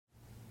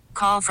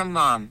Call from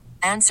mom.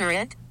 Answer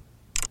it.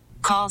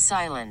 Call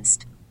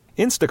silenced.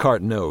 Instacart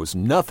knows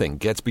nothing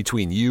gets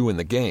between you and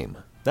the game.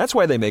 That's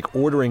why they make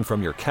ordering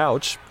from your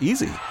couch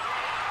easy.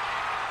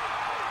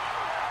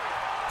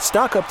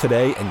 Stock up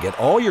today and get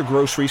all your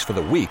groceries for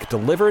the week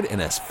delivered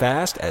in as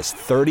fast as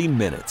 30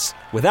 minutes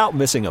without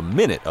missing a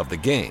minute of the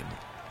game.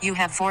 You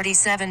have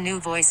 47 new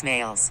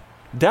voicemails.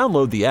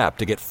 Download the app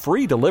to get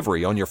free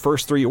delivery on your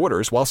first 3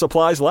 orders while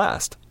supplies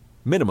last.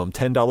 Minimum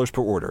 $10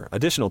 per order.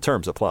 Additional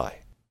terms apply.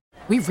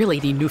 We really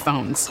need new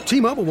phones.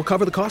 T-Mobile will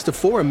cover the cost of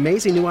 4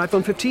 amazing new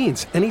iPhone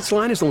 15s, and each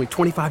line is only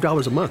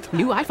 $25 a month.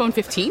 New iPhone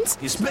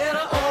 15s? It's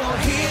better over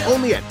here.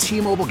 Only at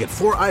T-Mobile, get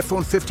 4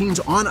 iPhone 15s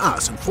on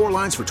us and 4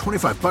 lines for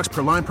 $25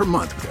 per line per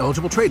month with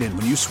eligible trade-in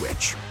when you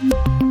switch.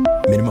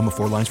 Minimum of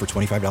 4 lines for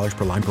 $25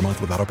 per line per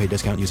month with autopay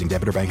discount using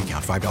debit or bank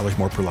account. $5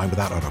 more per line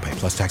without autopay,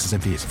 plus taxes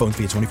and fees. Phone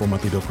fee at 24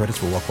 monthly bill credits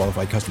for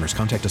well-qualified customers.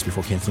 Contact us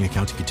before canceling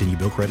account to continue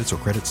bill credits or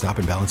credit stop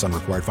and balance on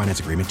required finance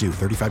agreement due.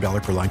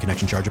 $35 per line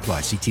connection charge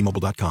applies. See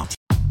T-Mobile.com.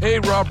 Hey,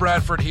 Rob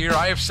Bradford here.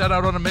 I have set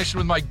out on a mission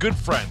with my good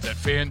friends at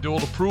FanDuel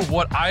to prove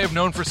what I have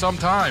known for some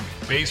time.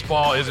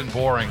 Baseball isn't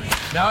boring.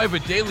 Now I have a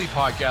daily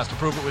podcast to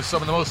prove it with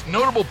some of the most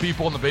notable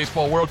people in the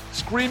baseball world,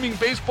 screaming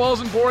baseball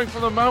isn't boring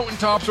from the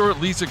mountaintops, or at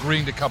least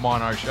agreeing to come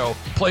on our show.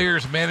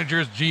 Players,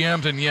 managers,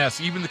 GMs, and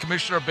yes, even the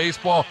commissioner of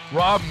baseball,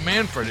 Rob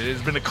Manfred. It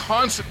has been a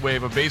constant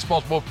wave of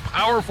baseball's most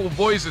powerful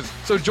voices.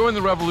 So join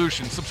the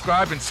revolution.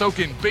 Subscribe and soak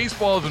in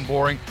Baseball Isn't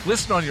Boring.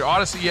 Listen on your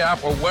Odyssey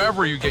app or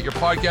wherever you get your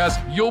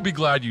podcasts. You'll be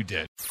glad you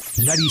did.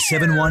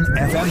 97.1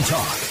 FM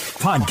Talk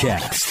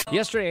Podcast.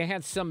 Yesterday, I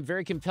had some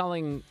very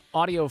compelling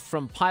audio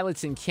from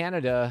pilots in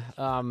Canada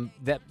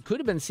that could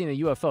have been seeing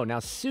a UFO. Now,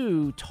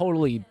 Sue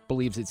totally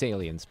believes it's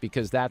aliens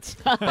because that's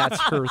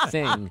her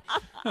thing.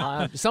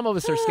 Some of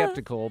us are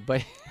skeptical,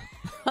 but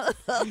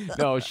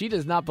no, she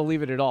does not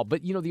believe it at all.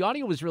 But, the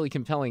audio was really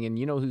compelling, and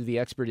you know who the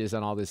expert is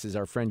on all this is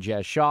our friend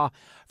Jazz Shaw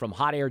from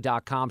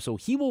hotair.com. So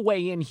he will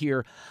weigh in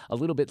here a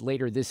little bit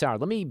later this hour.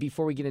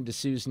 Before we get into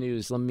Sue's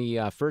news, let me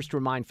first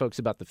remind folks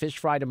about the Fish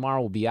Fry tomorrow.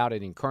 We'll be out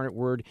at Incarnate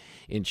Word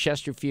in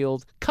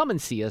Chesterfield. Come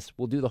and see us.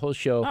 We'll do the whole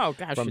show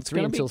from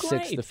 3 until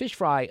 6. The Fish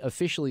Fry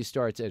officially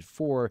starts at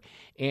 4,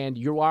 and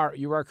you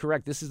are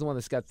correct. This is the one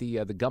that's got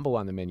the gumbo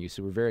on the menu,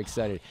 so we're very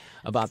excited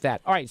about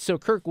that. All right, so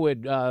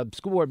Kirkwood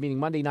School Board meeting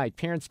Monday night.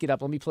 Parents get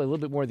up. Let me play a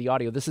little bit more of the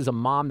audio. This is a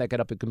mom that got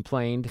up and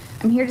complained.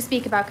 I'm here to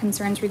speak about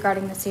concerns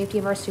regarding the safety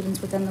of our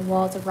students within the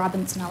walls of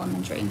Robinson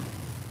Elementary.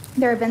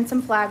 There have been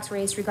some flags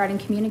raised regarding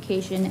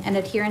communication and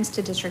adherence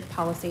to district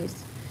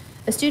policies.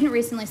 A student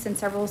recently sent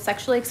several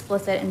sexually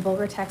explicit and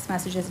vulgar text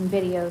messages and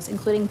videos,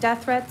 including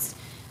death threats,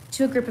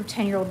 to a group of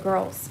 10-year-old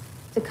girls.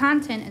 The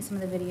content in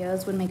some of the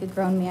videos would make a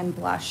grown man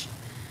blush.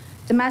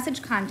 The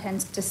message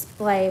contents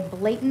display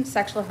blatant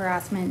sexual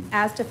harassment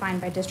as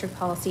defined by district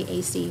policy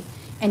AC,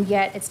 and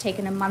yet it's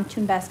taken a month to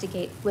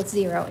investigate with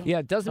zero. Yeah,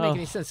 it doesn't make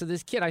any sense. So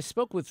this kid, I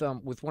spoke with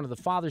one of the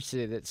fathers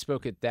today that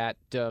spoke at that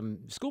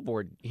school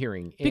board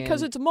hearing.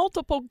 Because it's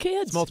multiple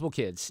kids. It's multiple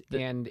kids.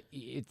 And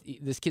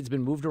this kid's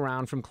been moved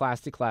around from class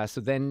to class.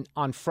 So then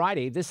on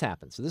Friday, this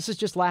happened. So this is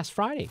just last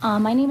Friday.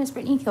 My name is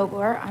Brittany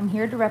Kilgore. I'm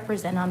here to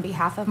represent on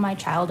behalf of my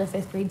child, a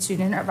 5th grade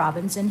student at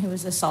Robinson, who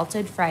was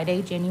assaulted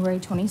Friday, January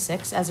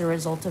 26th, as a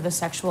result of a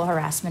sexual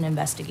harassment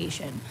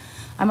investigation.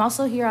 I'm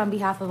also here on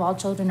behalf of all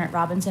children at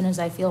Robinson as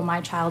I feel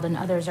my child and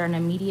others are in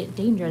immediate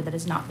danger that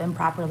has not been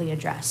properly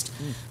addressed.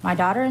 My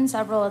daughter and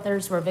several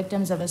others were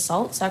victims of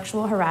assault,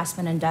 sexual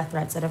harassment, and death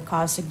threats that have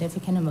caused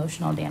significant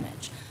emotional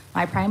damage.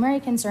 My primary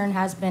concern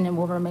has been and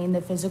will remain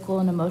the physical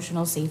and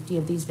emotional safety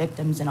of these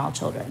victims and all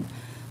children.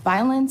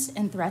 Violence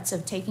and threats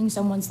of taking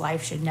someone's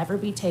life should never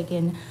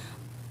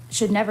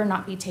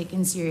not be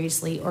taken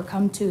seriously or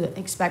come to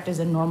expect as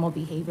a normal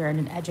behavior in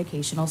an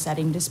educational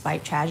setting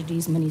despite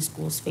tragedies many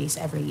schools face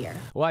every year.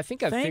 Well, I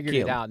think I've figured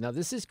it out. Now,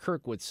 this is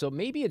Kirkwood, so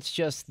maybe it's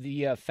just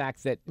the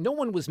fact that no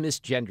one was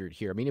misgendered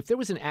here. I mean, if there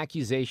was an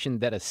accusation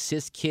that a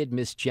cis kid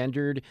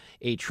misgendered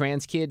a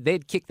trans kid,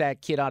 they'd kick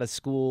that kid out of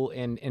school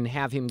and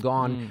have him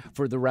gone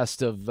for the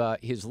rest of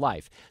his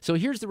life. So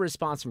here's the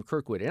response from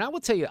Kirkwood. And I will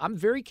tell you, I'm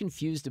very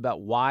confused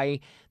about why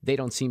they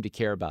don't seem to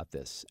care about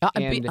this.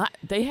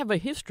 They have a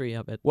history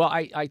of it. Well,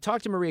 I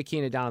talked to Maria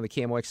Kina down on the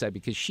KMOX side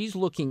because she's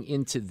looking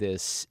into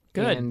this.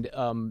 Good.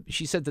 And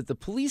she said that the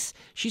police,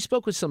 she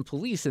spoke with some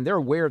police and they're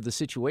aware of the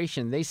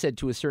situation. They said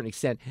to a certain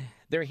extent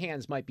their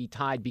hands might be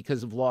tied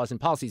because of laws and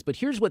policies. But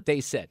here's what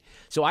they said.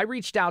 So I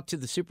reached out to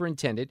the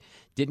superintendent,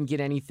 didn't get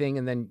anything,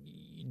 and then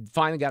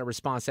finally got a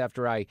response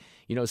after I,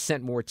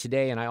 sent more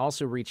today. And I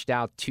also reached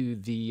out to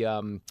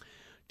the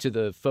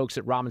folks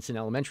at Robinson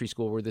Elementary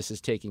School where this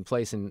is taking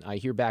place, and I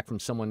hear back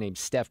from someone named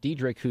Steph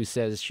Diedrich who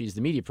says she's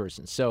the media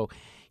person. So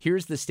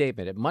here's the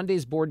statement. At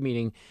Monday's board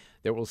meeting,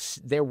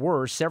 there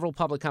were several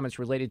public comments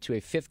related to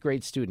a 5th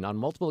grade student. On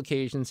multiple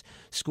occasions,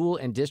 school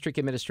and district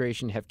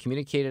administration have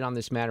communicated on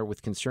this matter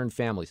with concerned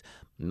families.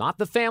 Not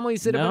the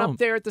families that have been up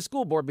there at the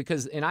school board,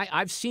 because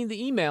I've seen the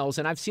emails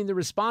and I've seen the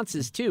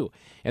responses too,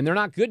 and they're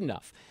not good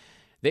enough.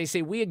 They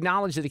say, we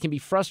acknowledge that it can be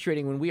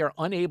frustrating when we are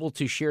unable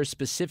to share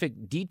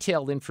specific,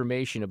 detailed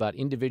information about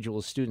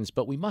individual students,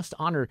 but we must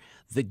honor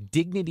the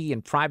dignity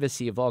and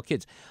privacy of all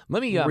kids.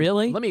 Let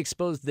me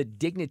expose the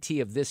dignity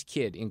of this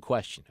kid in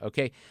question,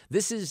 okay?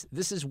 This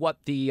is what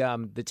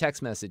the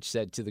text message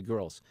said to the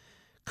girls.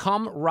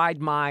 Come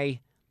ride my,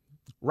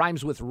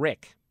 rhymes with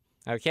Rick,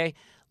 okay?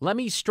 Let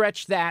me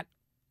stretch that,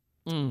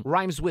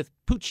 rhymes with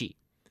Poochie.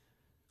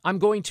 I'm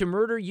going to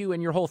murder you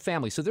and your whole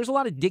family. So there's a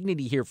lot of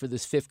dignity here for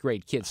this 5th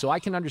grade kid. So I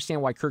can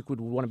understand why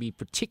Kirkwood would want to be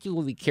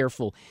particularly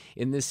careful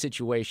in this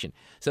situation.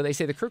 So they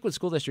say the Kirkwood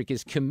School District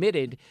is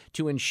committed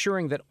to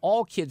ensuring that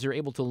all kids are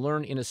able to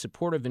learn in a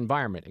supportive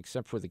environment,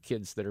 except for the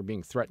kids that are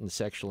being threatened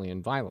sexually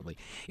and violently.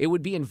 It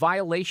would be in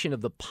violation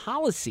of the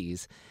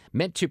policies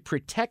meant to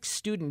protect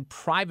student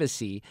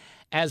privacy,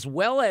 as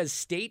well as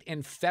state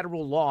and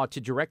federal law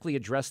to directly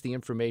address the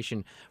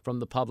information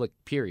from the public,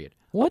 period.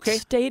 What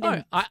state?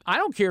 I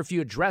don't care if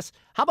you address.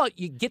 How about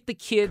you get the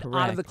kid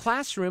out of the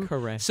classroom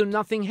so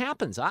nothing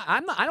happens?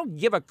 I don't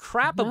give a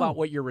crap about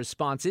what your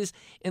response is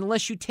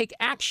unless you take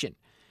action.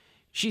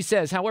 She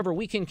says, however,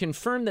 we can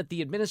confirm that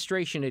the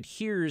administration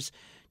adheres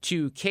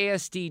to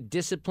KSD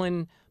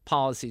discipline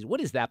policies. What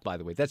is that, by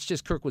the way? That's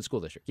just Kirkwood School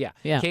District. Yeah.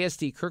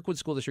 KSD, Kirkwood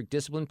School District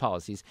discipline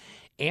policies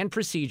and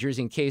procedures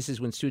in cases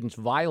when students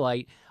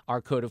violate our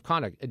code of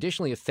conduct.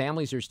 Additionally, if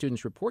families or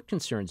students report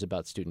concerns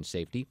about student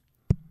safety,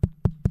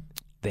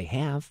 they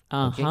have.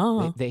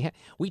 Okay? They have.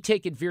 We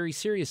take it very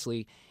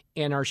seriously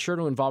and are sure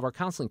to involve our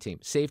counseling team,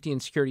 safety and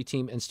security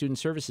team, and student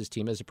services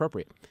team as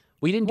appropriate.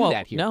 We didn't do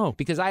that here. No.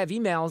 Because I have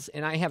emails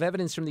and I have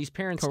evidence from these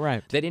parents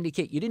that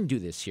indicate you didn't do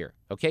this here.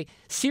 Okay?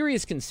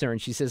 Serious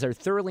concerns, she says, are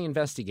thoroughly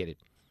investigated.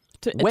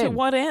 To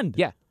what end?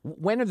 Yeah.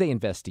 When are they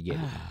investigated?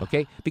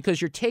 Okay?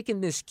 Because you're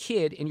taking this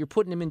kid and you're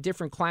putting him in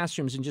different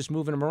classrooms and just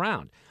moving him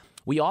around.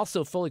 We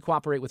also fully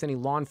cooperate with any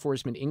law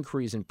enforcement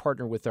inquiries and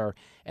partner with our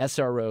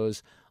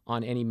SROs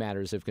on any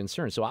matters of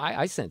concern. So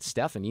I sent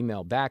Steph an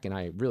email back, and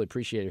I really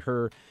appreciated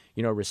her,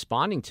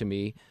 responding to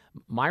me.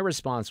 My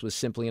response was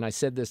simply, and I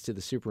said this to the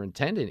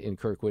superintendent in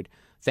Kirkwood,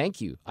 thank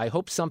you. I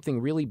hope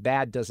something really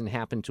bad doesn't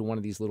happen to one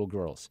of these little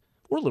girls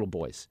or little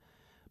boys.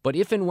 But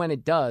if and when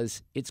it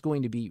does, it's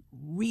going to be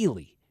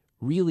really,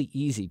 really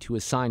easy to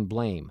assign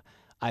blame.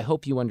 I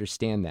hope you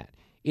understand that.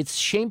 It's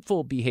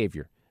shameful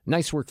behavior.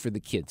 Nice work for the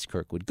kids,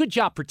 Kirkwood. Good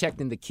job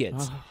protecting the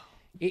kids.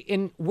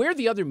 And where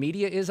the other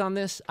media is on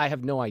this, I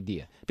have no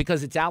idea.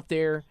 Because it's out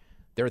there.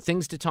 There are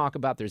things to talk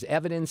about. There's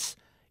evidence.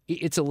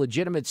 It's a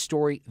legitimate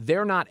story.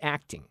 They're not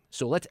acting.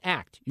 So let's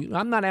act.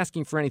 I'm not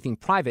asking for anything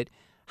private.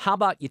 How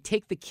about you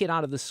take the kid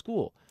out of the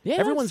school? Yes.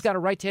 Everyone's got a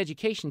right to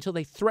education until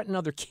they threaten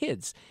other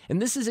kids.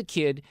 And this is a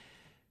kid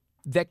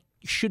that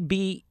should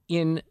be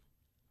in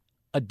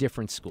a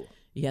different school.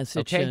 Yes,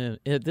 it's not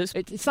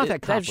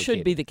that complicated. That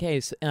should be the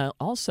case.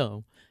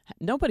 Also,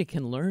 nobody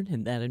can learn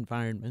in that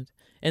environment.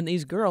 And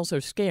these girls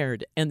are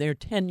scared, and they're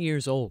 10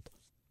 years old.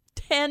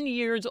 10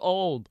 years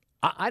old.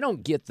 I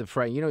don't get the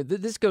phrase.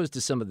 This goes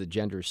to some of the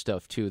gender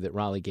stuff, too, that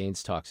Raleigh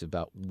Gaines talks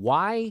about.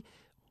 Why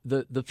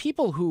the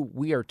people who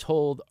we are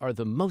told are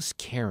the most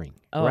caring,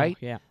 right?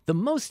 Yeah. The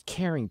most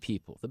caring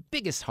people, the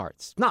biggest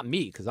hearts. Not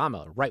me, because I'm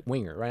a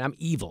right-winger, right? I'm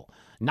evil.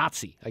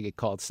 Nazi, I get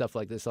called stuff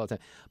like this all the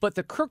time. But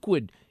the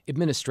Kirkwood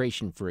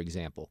administration, for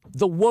example,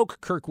 the woke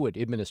Kirkwood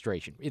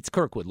administration, it's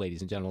Kirkwood,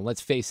 ladies and gentlemen,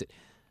 let's face it.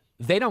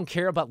 They don't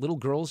care about little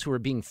girls who are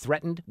being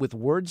threatened with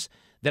words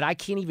that I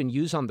can't even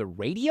use on the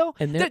radio.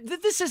 And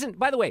this isn't,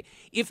 by the way,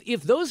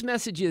 if those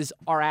messages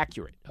are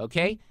accurate,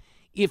 okay?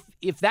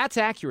 If that's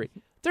accurate,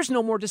 there's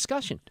no more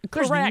discussion.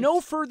 Correct. There's no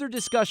further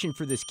discussion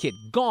for this kid.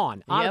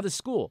 Gone out of the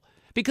school.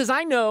 Because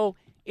I know,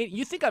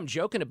 you think I'm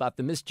joking about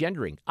the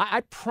misgendering.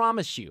 I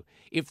promise you,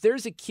 if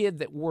there's a kid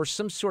that wore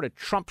some sort of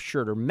Trump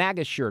shirt or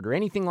MAGA shirt or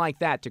anything like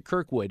that to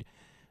Kirkwood,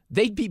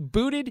 they'd be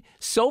booted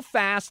so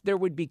fast, there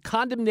would be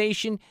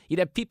condemnation. You'd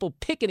have people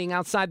picketing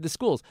outside the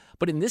schools.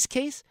 But in this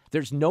case,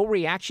 there's no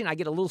reaction. I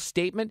get a little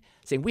statement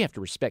saying we have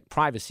to respect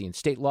privacy and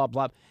state law,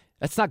 blah.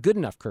 That's not good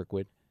enough,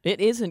 Kirkwood. It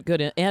isn't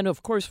good. And,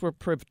 of course, we're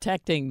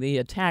protecting the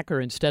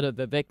attacker instead of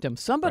the victim.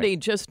 Somebody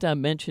just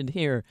mentioned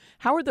here,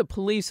 how are the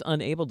police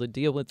unable to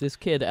deal with this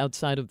kid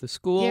outside of the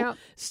school? Yeah.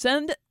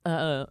 Send,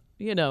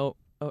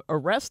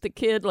 arrest the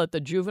kid, let the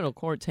juvenile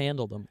courts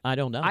handle them. I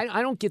don't know.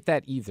 I don't get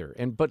that either.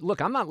 But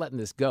look, I'm not letting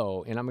this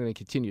go, and I'm going to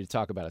continue to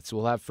talk about it. So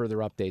we'll have further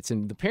updates.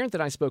 And the parent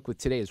that I spoke with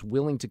today is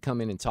willing to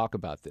come in and talk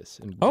about this.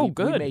 And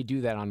good. We may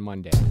do that on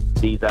Monday.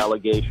 These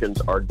allegations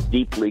are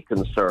deeply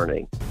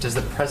concerning. Does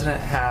the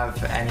president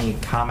have any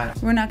comment?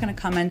 We're not going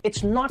to comment.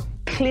 It's not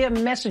clear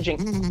messaging.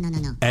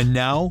 No. And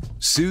now,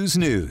 Sue's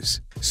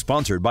News,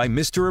 sponsored by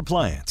Mr.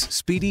 Appliance,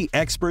 Speedy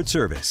Expert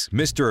Service,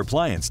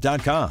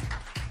 MrAppliance.com.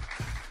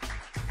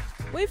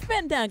 We've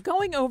been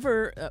going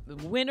over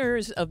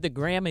winners of the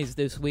Grammys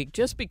this week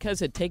just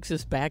because it takes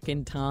us back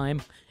in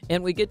time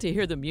and we get to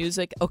hear the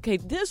music. Okay,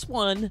 this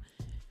one,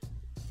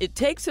 it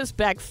takes us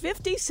back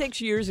 56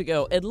 years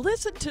ago. And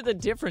listen to the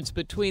difference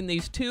between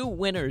these two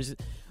winners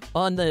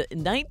on the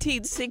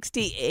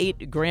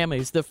 1968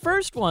 Grammys. The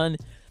first one,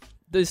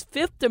 This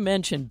Fifth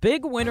Dimension,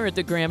 big winner at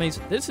the Grammys.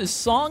 This is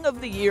Song of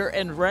the Year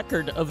and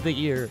Record of the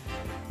Year.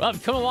 Well,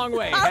 I've come a long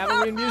way.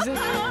 Halloween music.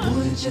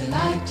 Would you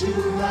like to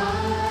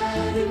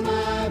ride in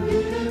my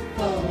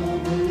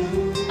beautiful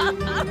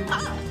balloon?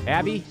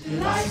 Abby,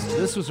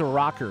 this was a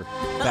rocker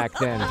back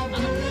then.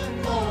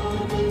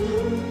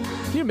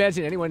 Can you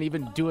imagine anyone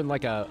even doing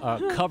like a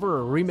cover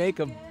or remake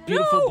of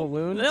Beautiful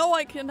Balloon? No,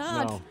 I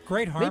cannot. No.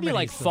 Great harmony. Maybe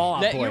like Fall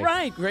Out Boy. You're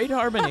right. Great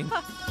harmony.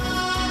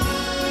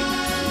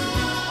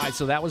 All right,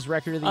 so that was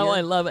Record of the Year? Oh,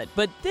 I love it.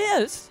 But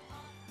this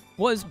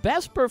was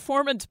Best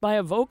Performance by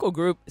a Vocal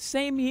Group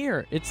same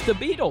year. It's the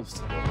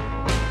Beatles.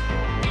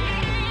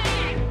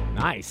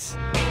 Nice.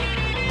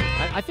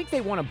 I think they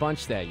won a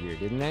bunch that year,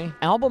 didn't they?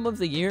 Album of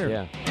the Year.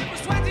 Yeah. It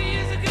was 20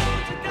 years ago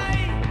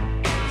today.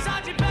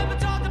 Sergeant Pepper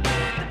taught the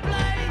band to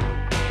play.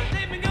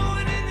 They've been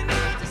going in and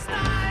out of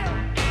style,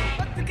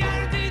 but the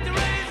guaranteed to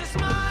raise a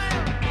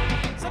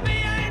smile. So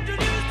may I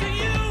introduce to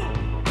you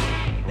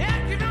the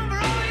active number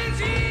all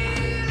these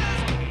years,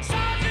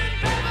 Sergeant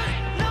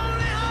Pepper's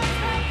Lonely Hearts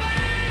Club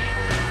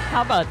Band.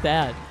 How about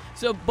that?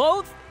 So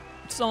both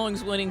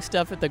songs winning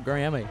stuff at the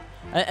Grammy.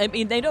 I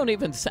mean, they don't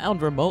even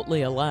sound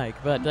remotely alike,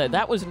 but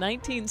that was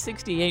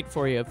 1968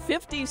 for you,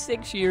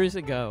 56 years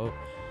ago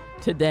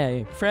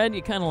today. Fred,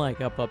 you kind of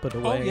like Up, Up, and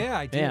Away. Oh, yeah,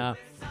 I do. Yeah.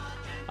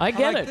 I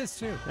get like it. this,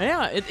 too.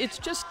 Yeah, it's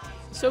just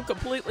so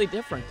completely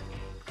different.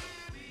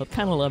 I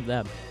kind of love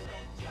that.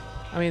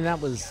 I mean, that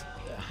was...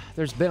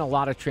 There's been a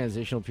lot of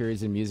transitional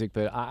periods in music,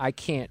 but I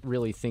can't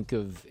really think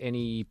of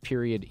any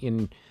period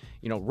in,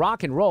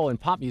 rock and roll and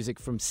pop music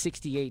from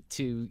 68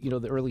 to,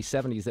 the early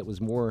 70s that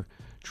was more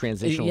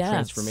transitional,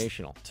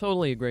 transformational.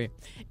 Totally agree.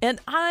 And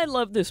I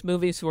love this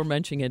movie, so we're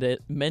mentioning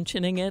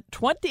it.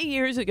 20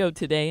 years ago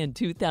today in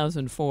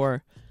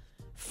 2004,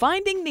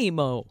 Finding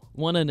Nemo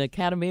won an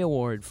Academy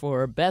Award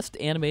for Best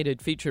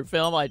Animated Feature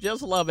Film. I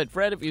just love it.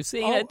 Fred, have you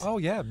seen it? Oh,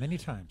 yeah, many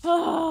times.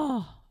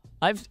 Oh,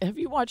 have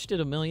you watched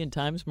it a million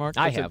times, Mark?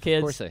 I as a have. kid?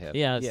 Of course I have.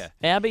 Yes. Yeah.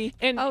 Abby?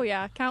 And oh,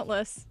 yeah,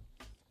 countless.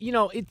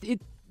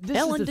 This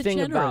Ellen is the thing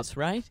DeGeneres, about...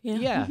 right?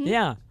 Yeah. Mm-hmm.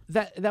 Yeah.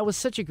 That was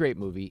such a great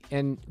movie,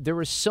 and there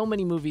were so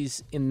many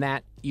movies in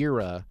that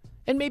era,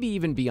 and maybe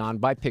even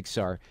beyond, by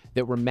Pixar,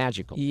 that were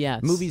magical.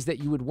 Yes. Movies that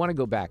you would want to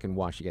go back and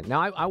watch again.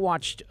 Now, I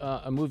watched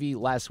a movie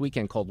last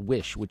weekend called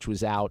Wish, which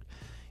was out.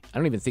 I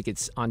don't even think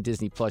it's on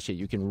Disney Plus yet.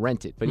 You can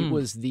rent it, but it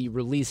was the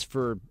release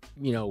for,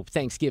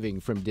 Thanksgiving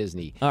from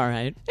Disney. All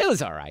right. It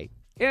was all right.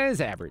 It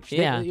is average.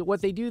 Yeah.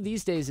 What they do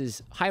these days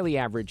is highly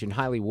average and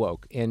highly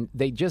woke, and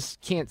they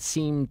just can't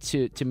seem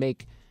to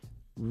make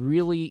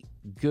really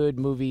good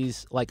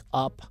movies like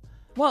Up.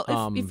 Well,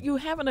 if you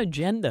have an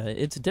agenda,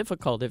 it's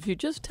difficult. If you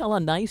just tell a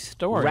nice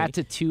story.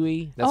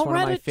 Ratatouille, that's one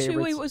of my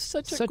favorites. Ratatouille was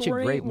such a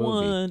great movie.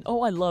 one.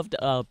 Oh, I loved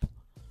Up.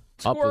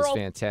 Up was Squirrel.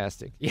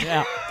 fantastic.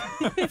 Yeah.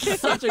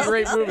 Such a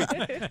great movie.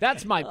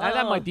 That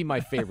might be my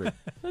favorite.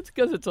 That's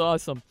because it's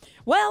awesome.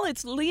 Well,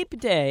 it's Leap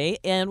Day,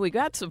 and we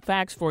got some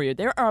facts for you.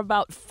 There are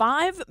about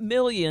 5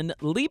 million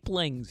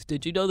leaplings.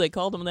 Did you know they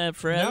called them that,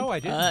 Fred? No, I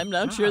didn't. I'm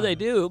not sure they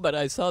do, but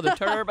I saw the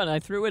term, and I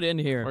threw it in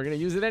here. We're going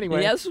to use it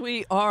anyway. Yes,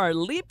 we are.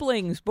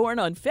 Leaplings born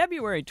on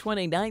February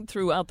 29th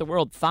throughout the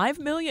world. 5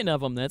 million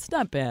of them. That's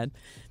not bad.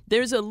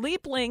 There's a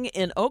leapling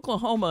in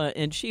Oklahoma,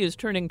 and she is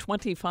turning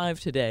 25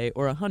 today,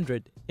 or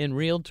 100 in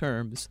real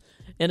terms.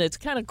 And it's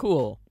kind of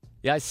cool.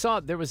 Yeah, I saw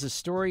there was a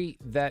story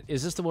that,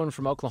 is this the one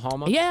from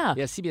Oklahoma? Yeah.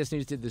 Yeah, CBS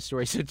News did this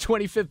story. So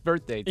 25th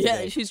birthday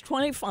today. Yeah, she's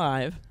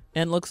 25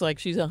 and looks like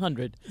she's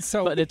 100,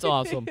 but it's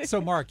awesome.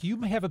 So, Mark, you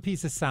have a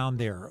piece of sound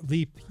there,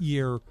 leap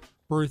year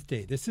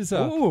birthday. This is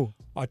a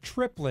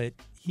triplet.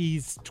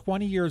 He's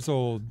 20 years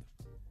old,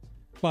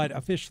 but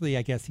officially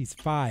I guess he's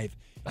 5.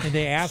 And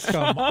they ask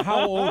him,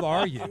 how old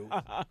are you?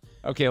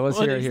 Okay, let's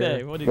hear it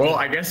here. Well,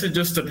 I guess it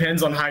just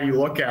depends on how you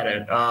look at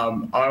it.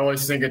 I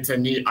always think it's a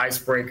neat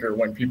icebreaker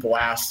when people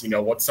ask,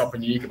 what's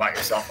something unique about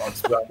yourself. I'm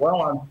just like,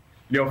 well, I'm,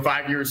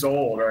 5 years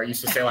old, or I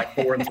used to say like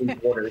 4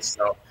 3/4.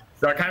 So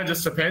it kind of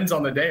just depends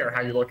on the day or how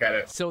you look at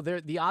it. So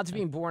the odds of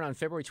being born on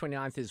February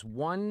 29th is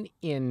 1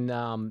 in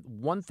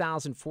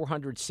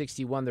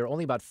 1,461. There are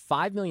only about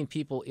 5 million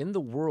people in the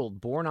world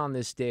born on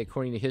this day,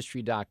 according to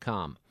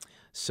History.com.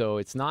 So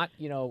it's not,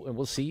 and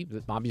we'll see.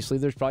 Obviously,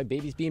 there's probably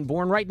babies being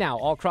born right now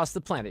all across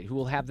the planet who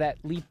will have that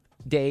leap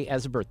day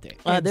as a birthday.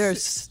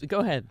 Go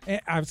ahead.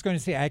 I was going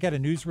to say, I got a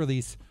news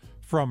release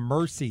from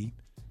Mercy,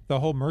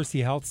 the whole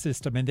Mercy Health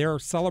System, and they're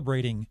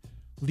celebrating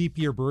leap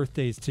year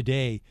birthdays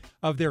today.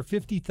 Of their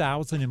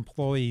 50,000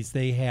 employees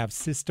they have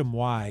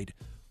system-wide,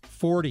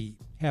 40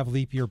 have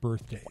leap year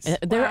birthdays.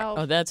 Wow.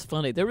 Oh, that's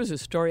funny. There was a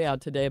story out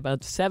today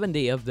about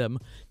 70 of them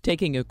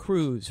taking a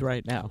cruise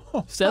right now.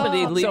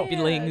 70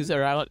 leapings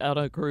are out on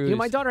a cruise.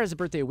 My daughter has a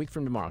birthday a week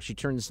from tomorrow. She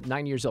turns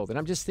 9 years old. And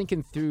I'm just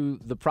thinking through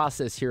the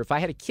process here. If I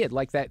had a kid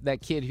like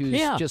that kid who's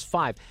just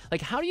 5,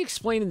 like how do you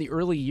explain in the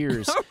early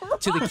years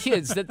to the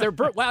kids that their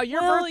birthday?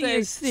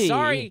 You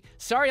see.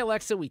 Sorry,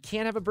 Alexa, we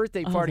can't have a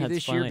birthday party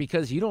this year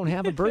because you don't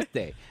have a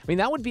birthday. I mean,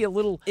 that would be a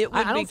little.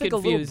 I don't think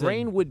confusing. A little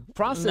brain would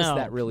process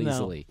that real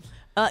easily.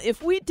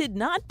 If we did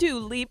not do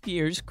leap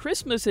years,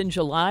 Christmas in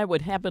July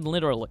would happen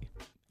literally.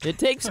 It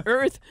takes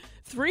Earth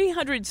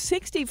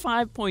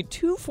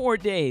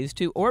 365.24 days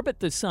to orbit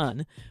the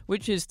sun,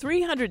 which is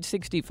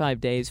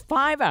 365 days,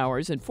 5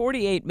 hours, and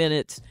 48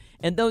 minutes.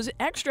 And those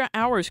extra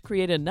hours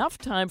create enough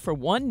time for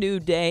one new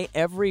day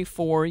every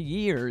 4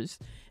 years.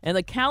 And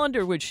the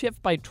calendar would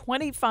shift by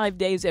 25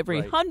 days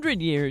every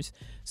 100 years.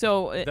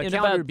 So The in calendar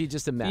about, would be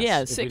just a mess.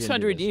 Yeah, if we didn't do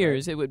 600 this,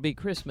 years, it would be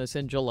Christmas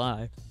in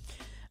July.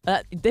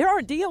 There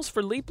are deals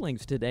for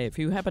Leaplings today. If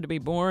you happen to be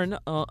born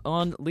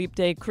on Leap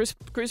Day,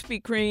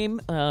 Krispy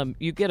Kreme,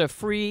 you get a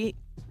free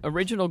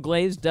original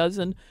glazed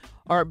dozen.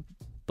 Our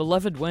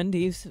beloved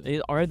Wendy's,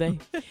 are they?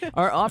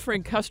 Are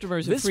offering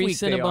customers a This free week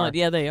they Cinnabon. are.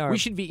 Yeah, they are. We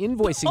should be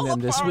invoicing them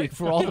this week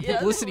for all the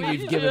publicity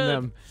we've given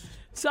them.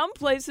 Some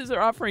places are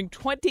offering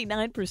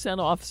 29%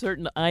 off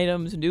certain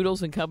items,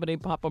 Noodles and Company,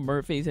 Papa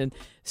Murphy's, and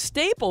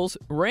Staples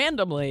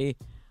randomly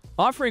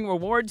offering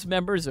rewards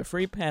members a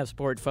free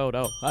passport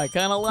photo. I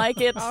kind of like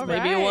it. All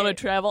Maybe you want to right.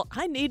 travel.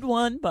 I need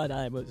one, but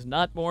I was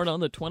not born on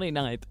the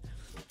 29th.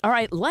 All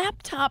right,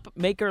 laptop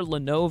maker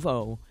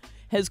Lenovo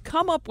has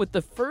come up with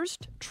the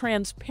first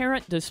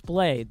transparent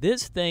display.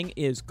 This thing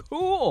is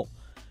cool.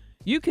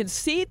 You can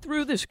see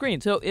through the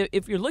screen. So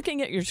if you're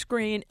looking at your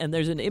screen and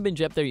there's an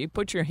image up there, you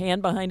put your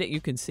hand behind it,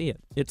 you can see it.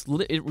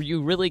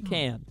 You really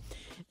can.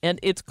 And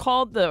it's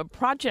called the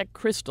Project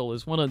Crystal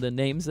is one of the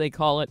names they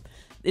call it.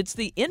 It's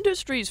the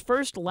industry's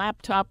first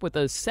laptop with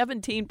a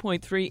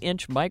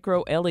 17.3-inch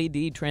micro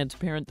LED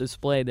transparent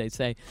display, they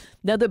say.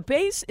 Now, the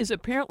base is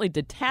apparently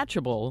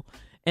detachable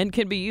and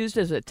can be used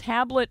as a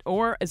tablet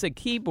or as a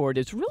keyboard.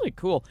 It's really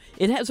cool.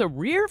 It has a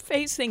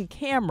rear-facing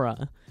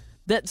camera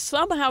that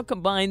somehow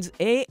combines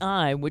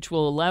AI, which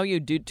will allow you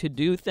to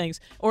do things.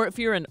 Or if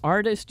you're an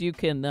artist, you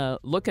can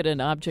look at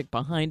an object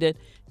behind it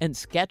and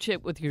sketch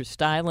it with your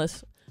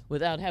stylus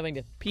without having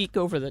to peek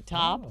over the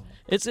top. Oh.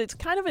 It's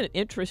kind of an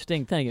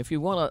interesting thing. If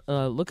you want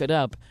to look it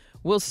up,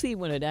 we'll see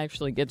when it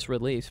actually gets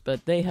released.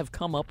 But they have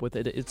come up with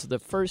it. It's the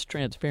first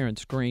transparent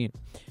screen.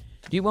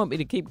 Do you want me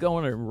to keep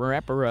going or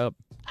wrap her up?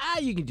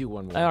 You can do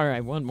one more. All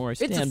right, one more.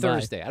 Stand It's a by.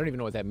 Thursday. I don't even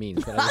know what that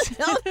means. But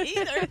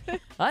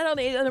I don't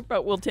either,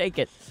 but we'll take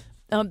it.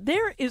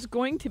 There is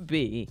going to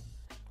be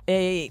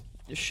a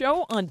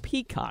show on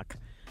Peacock.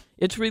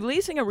 It's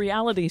releasing a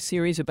reality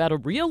series about a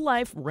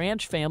real-life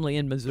ranch family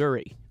in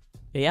Missouri.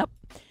 Yep.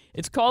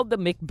 It's called The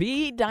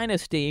McBee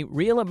Dynasty,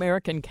 Real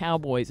American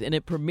Cowboys, and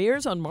it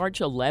premieres on March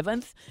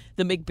 11th.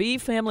 The McBee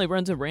family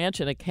runs a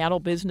ranch and a cattle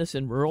business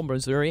in rural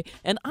Missouri.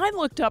 And I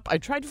looked up, I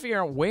tried to figure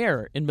out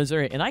where in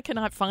Missouri, and I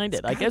cannot find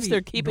it. I guess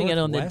they're keeping it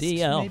on the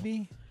DL.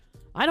 Maybe?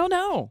 I don't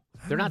know.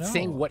 They're not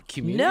saying what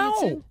community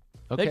it's in? No.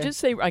 Okay. They just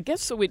say, I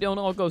guess so we don't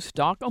all go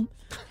stalk them.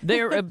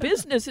 Their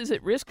business is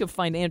at risk of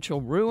financial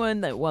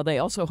ruin. While they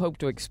also hope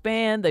to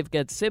expand, they've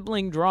got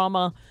sibling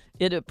drama.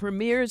 It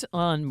premieres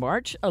on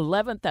March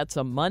 11th. That's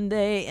a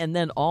Monday. And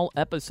then all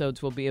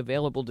episodes will be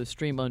available to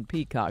stream on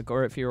Peacock.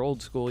 Or if you're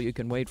old school, you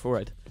can wait for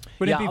it.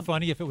 Would it be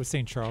funny if it was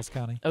St. Charles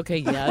County? Okay,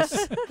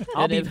 yes.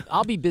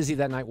 I'll be busy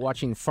that night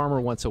watching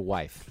Farmer Wants a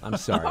Wife. I'm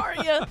sorry. Are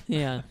you?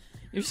 Yeah.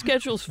 Your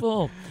schedule's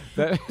full.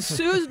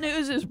 Sue's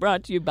News is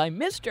brought to you by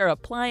Mr.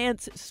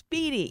 Appliance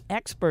Speedy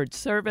Expert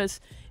Service.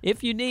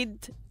 If you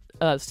need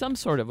some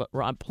sort of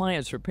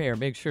appliance repair,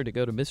 make sure to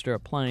go to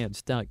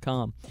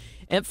MrAppliance.com.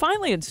 And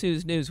finally in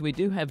Sue's News, we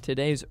do have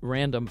today's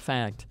random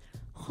fact.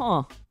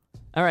 All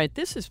right,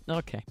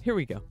 okay, here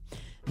we go.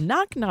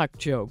 Knock-knock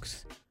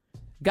jokes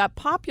got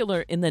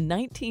popular in the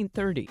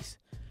 1930s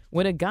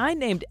when a guy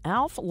named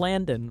Alf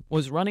Landon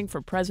was running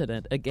for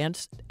president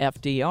against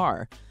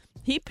FDR.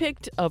 He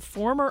picked a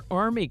former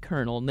Army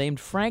colonel named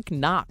Frank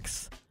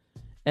Knox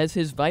as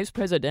his vice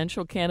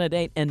presidential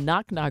candidate, and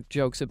knock-knock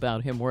jokes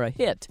about him were a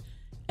hit,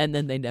 and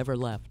then they never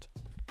left.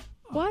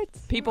 What?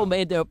 People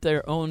made up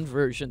their own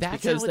versions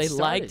because they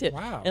liked it.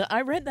 Wow. And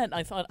I read that, and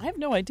I thought, I have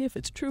no idea if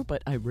it's true,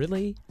 but I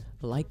really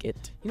like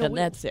it. And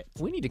that's it.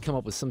 We need to come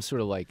up with some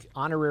sort of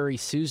honorary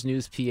Sue's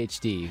News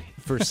PhD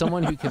for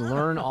someone who can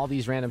learn all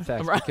these random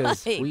facts. Right.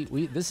 Because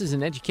this is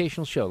an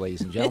educational show,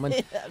 ladies and gentlemen.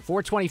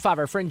 425,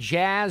 our friend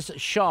Jazz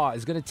Shaw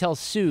is going to tell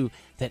Sue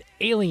that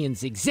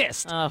aliens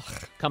exist.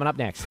 Coming up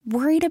next.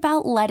 Worried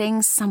about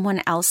letting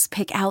someone else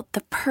pick out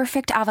the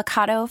perfect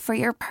avocado for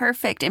your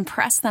perfect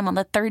impress them on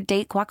the third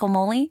date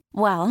guacamole?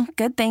 Well,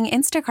 good thing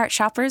Instacart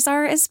shoppers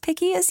are as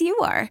picky as you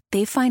are.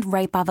 They find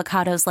ripe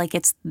avocados like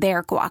it's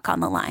their guac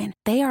on the line.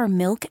 They are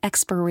milk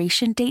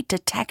expiration date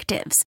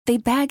detectives. They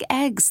bag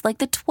eggs like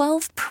the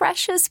 12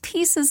 precious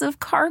pieces of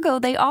cargo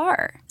they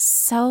are.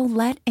 So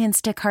let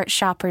Instacart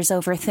shoppers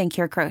overthink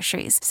your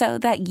groceries so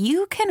that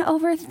you can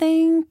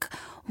overthink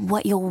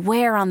what you'll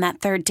wear on that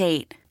third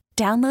date.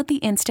 Download the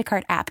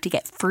Instacart app to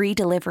get free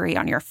delivery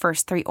on your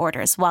first 3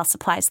 orders while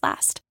supplies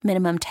last.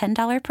 Minimum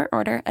 $10 per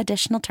order.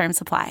 Additional terms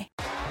apply.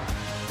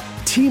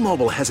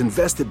 T-Mobile has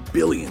invested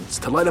billions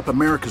to light up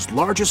America's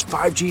largest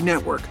 5G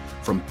network,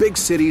 from big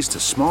cities to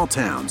small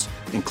towns,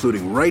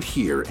 including right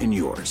here in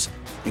yours.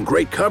 And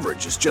great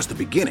coverage is just the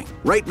beginning.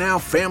 Right now,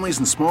 families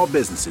and small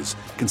businesses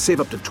can save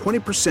up to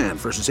 20%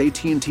 versus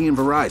AT&T and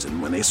Verizon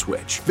when they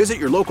switch. Visit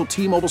your local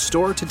T-Mobile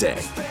store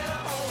today.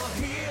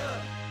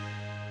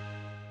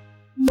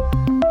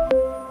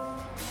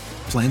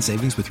 Plan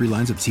savings with 3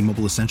 lines of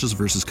T-Mobile Essentials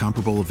versus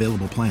comparable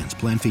available plans.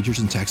 Plan features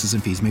and taxes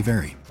and fees may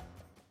vary.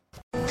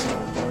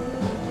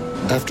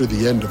 After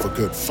the end of a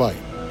good fight,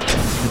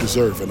 you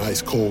deserve an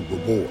ice-cold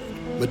reward.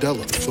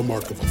 Modelo is the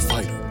mark of a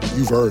fighter.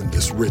 You've earned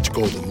this rich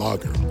golden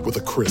lager with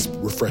a crisp,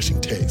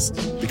 refreshing taste.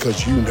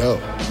 Because you know,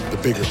 the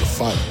bigger the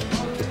fight,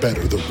 the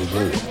better the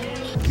reward.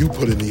 You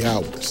put in the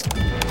hours,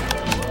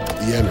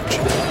 the energy,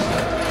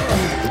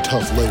 the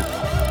tough labor.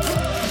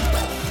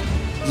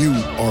 You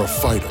are a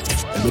fighter,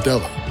 and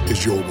Modelo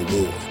is your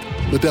reward.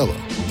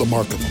 Modelo, the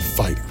mark of a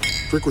fighter.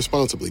 Drink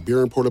responsibly.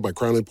 Beer imported by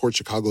Crown Imports,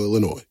 Chicago,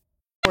 Illinois.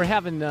 We're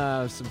having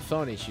some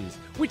phone issues,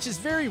 which is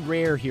very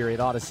rare here at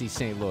Odyssey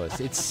St. Louis.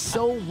 It's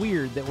so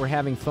weird that we're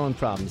having phone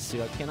problems.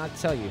 So I cannot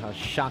tell you how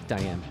shocked I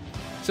am.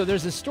 So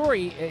there's a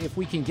story, if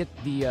we can get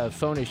the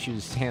phone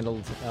issues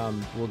handled,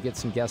 we'll get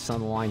some guests on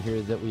the line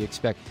here that we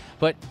expect.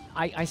 But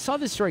I saw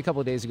this story a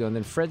couple of days ago, and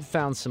then Fred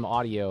found some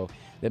audio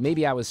that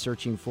maybe I was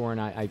searching for, and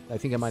I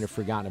think I might have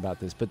forgotten about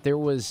this. But there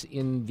was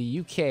in the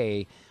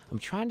UK, I'm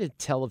trying to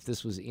tell if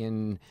this was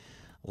in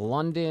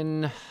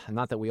London,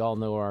 not that we all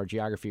know our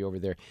geography over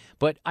there,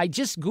 but I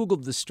just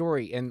Googled the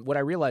story, and what I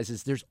realized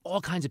is there's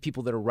all kinds of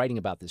people that are writing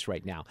about this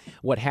right now,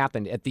 what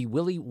happened at the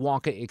Willy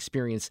Wonka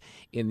experience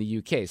in the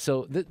UK.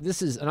 So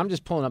this is, and I'm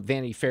just pulling up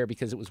Vanity Fair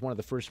because it was one of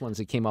the first ones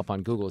that came up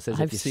on Google. It says,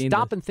 if you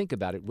stop and think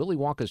about it, Willy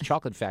Wonka's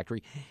chocolate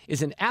factory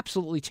is an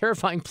absolutely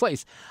terrifying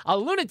place. A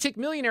lunatic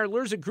millionaire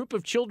lures a group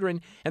of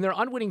children and their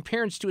unwitting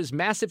parents to his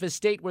massive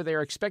estate where they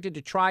are expected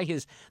to try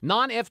his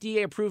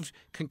non-FDA approved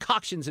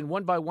concoctions, and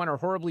one by one are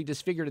horribly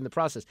disfigured in the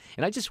process.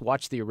 And I just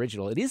watched the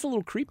original. It is a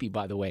little creepy,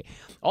 by the way.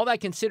 All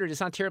that considered, it's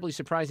not terribly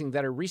surprising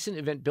that a recent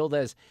event billed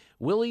as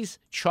Willy's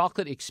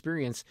Chocolate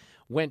Experience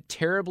went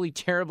terribly,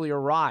 terribly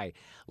awry.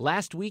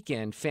 Last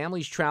weekend,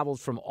 families traveled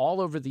from all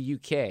over the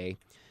UK.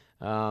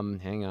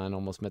 Hang on,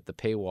 almost met the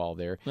paywall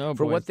there.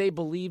 For what they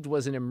believed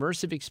was an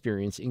immersive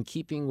experience in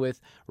keeping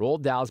with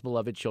Roald Dahl's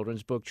beloved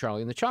children's book,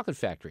 Charlie and the Chocolate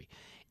Factory.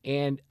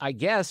 And I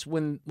guess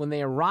when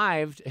they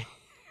arrived,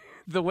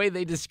 the way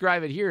they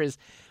describe it here is,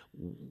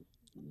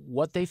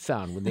 what they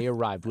found when they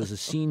arrived was a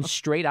scene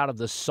straight out of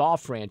the Saw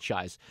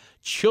franchise.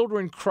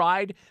 Children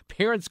cried,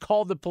 parents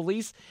called the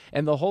police,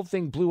 and the whole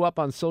thing blew up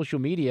on social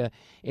media.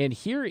 And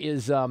here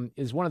is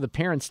one of the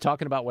parents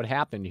talking about what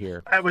happened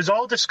here. It was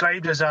all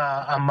described as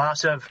a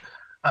massive,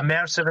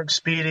 immersive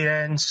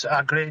experience,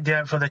 a great day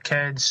out for the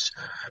kids,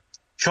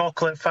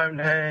 chocolate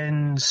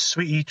fountains,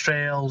 sweetie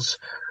trails.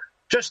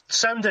 Just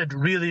sounded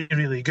really,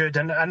 really good,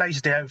 and a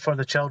nice day out for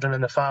the children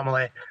and the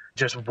family.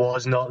 Just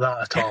was not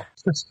that at all.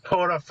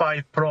 4 or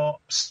 5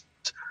 props,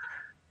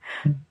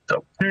 2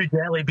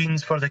 jelly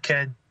beans for the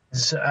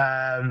kids,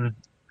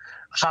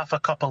 half a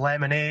cup of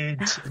lemonade.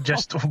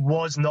 Just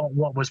was not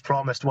what was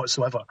promised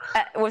whatsoever.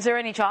 Was there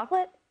any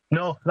chocolate?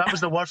 No, that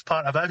was the worst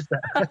part about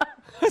it.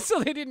 So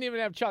they didn't even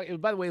have chocolate.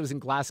 By the way, it was in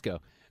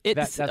Glasgow.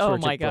 That's where my it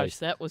took gosh, place.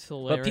 that was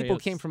hilarious. But people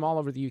came from all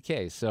over the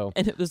UK. So,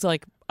 and it was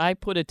like I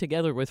put it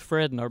together with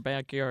Fred in our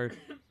backyard.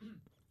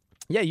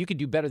 Yeah, you could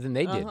do better than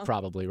they did,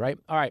 probably, right?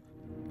 All right.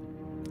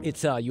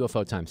 It's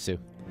UFO time, Sue.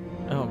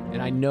 Oh.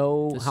 And I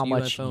know This how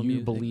much UFO you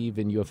music. believe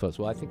in UFOs.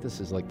 Well, I think this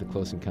is like the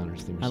Close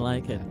Encounters theme. Or I something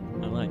like like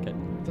it. that. I like it.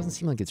 It doesn't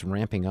seem like it's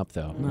ramping up,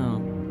 though. No.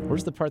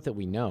 Where's the part that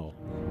we know?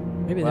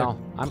 Maybe well,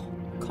 they're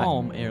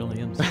calm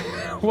aliens.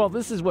 Well,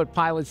 this is what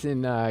pilots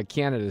in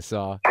Canada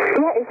saw.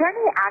 Yeah, is there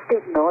any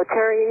active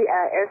military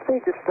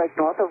airspace just like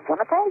north of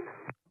Winnipeg?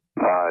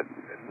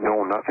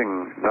 No,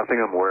 nothing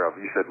I'm aware of.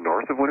 You said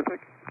north of Winnipeg?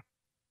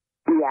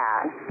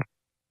 Yeah.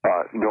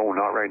 No,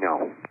 not right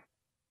now.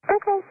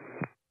 Okay.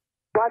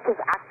 Lots of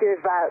active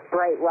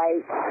bright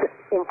lights,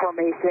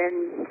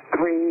 information,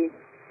 3,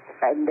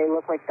 and they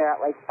look like they're at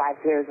like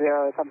 500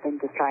 or something,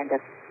 just trying to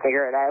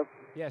figure it out.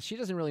 Yeah, she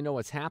doesn't really know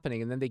what's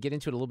happening, and then they get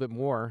into it a little bit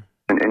more.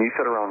 And you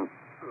said around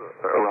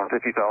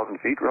 50,000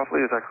 feet,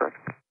 roughly. Is that correct?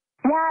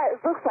 Yeah, it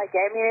looks like it.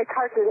 I mean, it's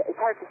hard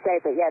to say,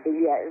 but yeah,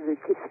 it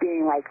keeps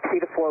being like 3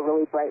 to 4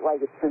 really bright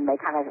lights, and they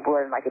kind of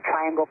were in like a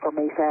triangle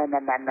formation,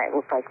 and then it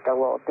looks like the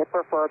little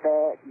dipper for a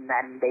bit, and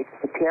then they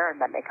disappear,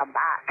 and then they come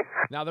back.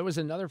 Now, there was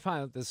another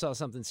pilot that saw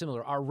something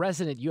similar. Our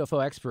resident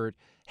UFO expert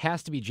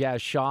has to be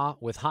Jazz Shaw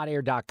with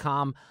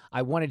HotAir.com.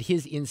 I wanted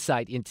his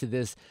insight into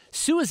this.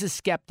 Sue is a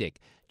skeptic,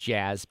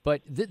 Jazz,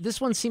 but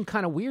this one seemed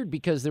kind of weird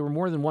because there were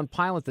more than one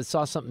pilot that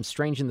saw something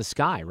strange in the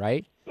sky,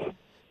 right?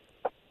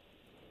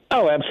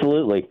 Oh,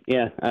 absolutely.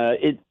 Yeah.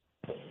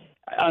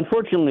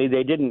 Unfortunately,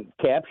 they didn't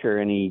capture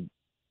any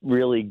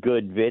really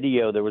good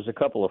video. There was a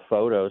couple of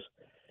photos.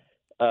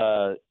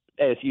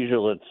 As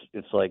usual,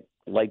 it's like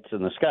lights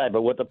in the sky,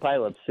 but what the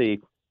pilots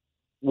see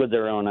with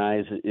their own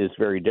eyes is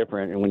very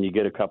different. And when you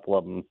get a couple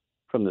of them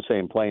from the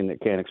same plane that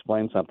can't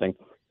explain something,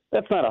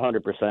 that's not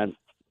 100%,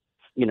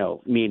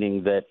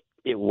 meaning that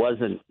it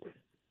wasn't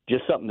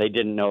just something they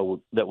didn't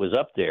know that was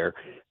up there.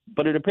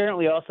 But it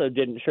apparently also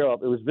didn't show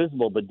up. It was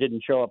visible, but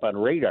didn't show up on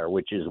radar,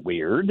 which is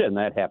weird, and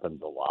that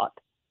happens a lot.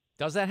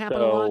 Does that happen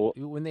a lot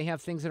when they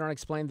have things that aren't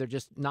explained? They're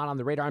just not on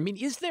the radar. I mean,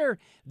 is there?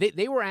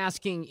 They were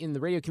asking in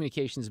the radio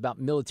communications about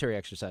military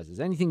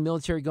exercises. Anything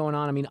military going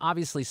on? I mean,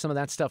 obviously some of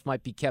that stuff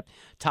might be kept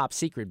top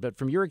secret. But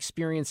from your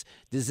experience,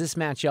 does this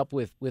match up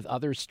with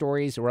other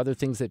stories or other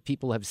things that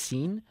people have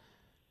seen?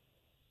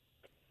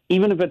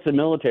 Even if it's a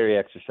military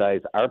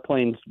exercise, our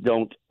planes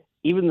don't.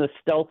 Even the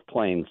stealth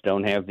planes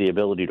don't have the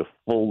ability to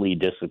fully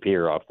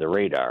disappear off the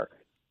radar,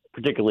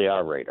 particularly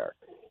our radar.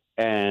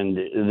 And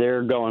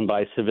they're going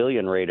by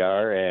civilian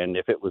radar, and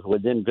if it was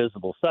within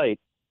visible sight,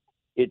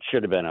 it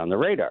should have been on the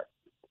radar.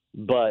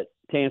 But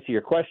to answer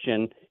your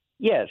question,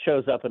 yeah, it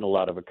shows up in a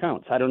lot of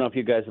accounts. I don't know if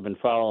you guys have been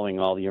following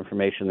all the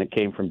information that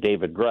came from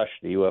David Grush,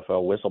 the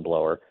UFO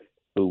whistleblower,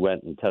 who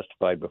went and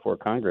testified before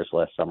Congress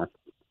last summer.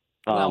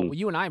 Well,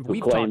 you and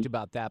we've talked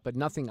about that, but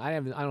nothing. I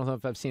don't know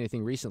if I've seen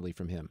anything recently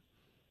from him.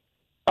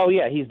 Oh,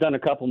 yeah, he's done a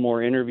couple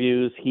more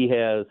interviews. He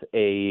has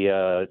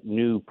a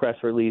new press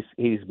release.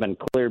 He's been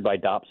cleared by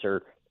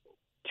DOPSR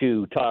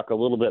to talk a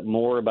little bit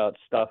more about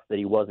stuff that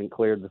he wasn't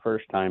cleared the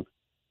first time.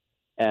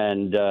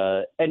 And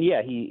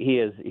yeah,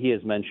 he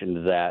has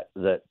mentioned that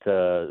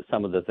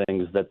some of the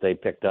things that they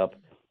picked up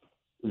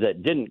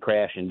that didn't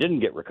crash and didn't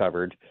get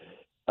recovered,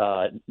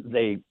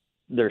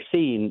 they're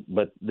seen,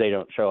 but they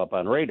don't show up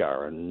on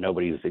radar, and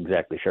nobody's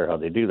exactly sure how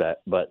they do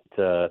that. But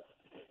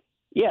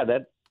yeah,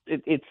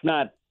 it's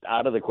not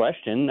out of the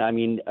question. I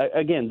mean,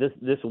 again,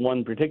 this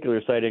one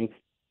particular sighting,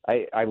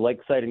 I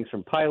like sightings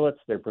from pilots.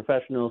 They're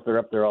professionals. They're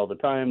up there all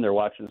the time. They're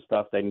watching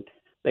stuff. They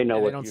know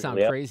what. They don't sound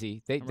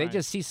crazy. They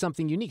just see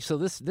something unique. So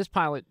this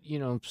pilot,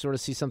 sort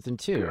of sees something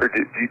too. Or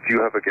do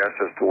you have a guess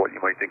as to what you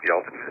might think the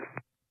altitude is?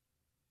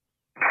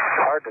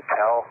 Hard to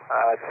tell,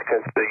 just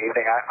because the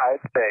evening.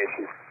 I'd say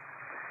she's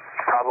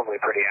probably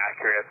pretty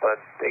accurate, but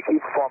they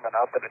keep forming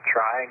up in a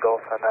triangle,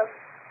 and then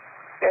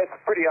it's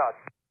pretty odd.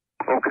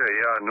 Okay,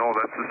 yeah, no,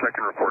 that's the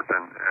second report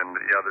then, and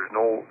yeah, there's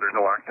no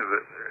active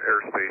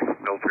airspace,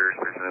 military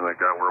airspace, anything like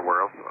that we're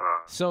aware of.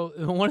 So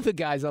one of the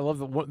guys, I love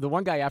the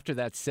one guy after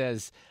that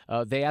says,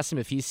 they asked him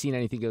if he's seen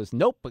anything. He goes,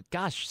 nope, but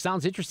gosh,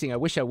 sounds interesting. I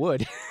wish I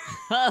would.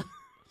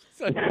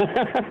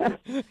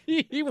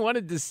 He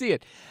wanted to see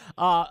it.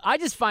 I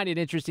just find it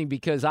interesting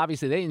because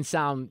obviously they didn't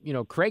sound,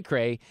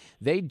 cray-cray.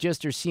 They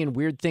just are seeing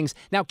weird things.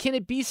 Now, can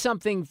it be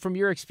something from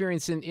your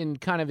experience in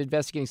kind of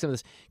investigating some of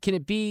this? Can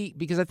it be,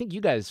 because I think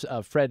you guys,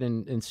 Fred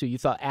and Sue, you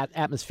thought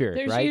atmospheric,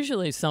 right? There's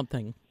usually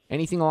something.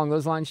 Anything along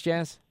those lines,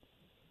 Jazz?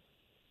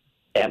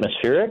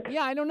 Atmospheric?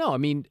 Yeah, I don't know. I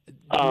mean,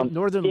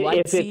 northern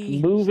lights. If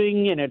it's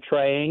moving in a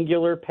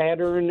triangular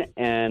pattern,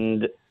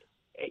 and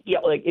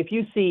like if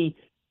you see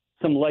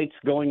some lights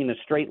going in a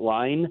straight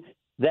line,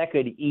 that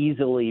could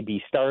easily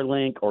be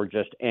Starlink or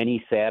just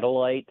any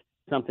satellite,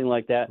 something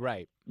like that.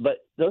 Right. But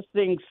those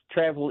things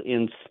travel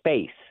in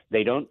space.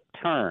 They don't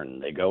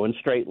turn. They go in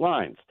straight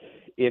lines.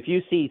 If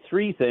you see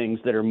three things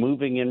that are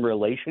moving in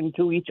relation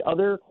to each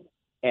other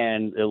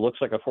and it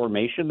looks like a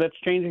formation that's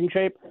changing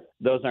shape,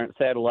 those aren't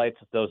satellites.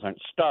 Those aren't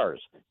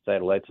stars.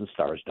 Satellites and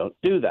stars don't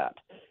do that.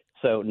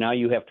 So now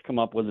you have to come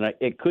up with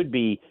it could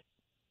be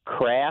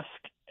craft,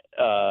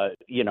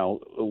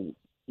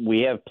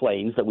 we have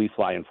planes that we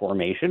fly in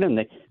formation, and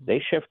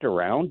they shift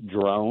around.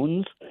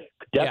 Drones,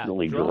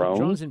 definitely drones.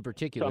 Drones in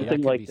particular,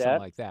 something like that.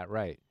 Something like that,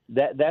 right?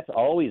 That's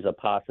always a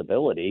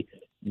possibility,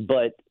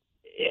 but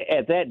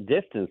at that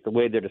distance, the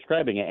way they're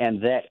describing it,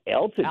 and that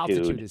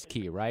altitude is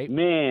key, right?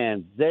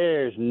 Man,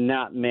 there's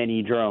not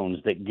many drones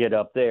that get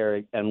up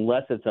there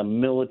unless it's a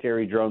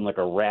military drone like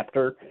a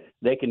Raptor.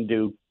 They can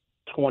do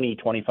 20,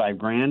 25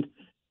 grand,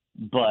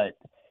 but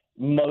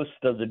most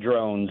of the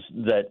drones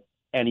that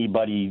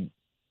anybody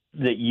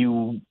that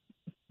you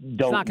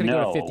don't it's not going to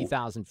know, go to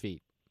 50,000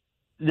 feet.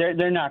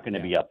 They're not going to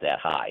be up that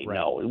high. Right.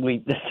 No,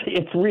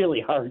 it's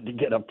really hard to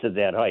get up to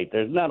that height.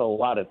 There's not a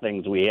lot of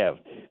things we have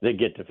that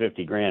get to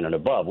 50 grand and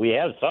above. We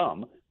have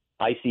some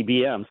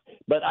ICBMs,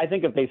 but I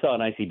think if they saw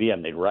an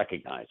ICBM, they'd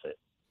recognize it.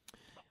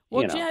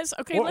 Well, Jazz,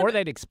 okay. Or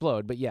they'd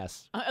explode, but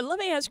yes. Let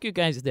me ask you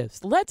guys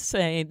this. Let's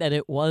say that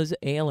it was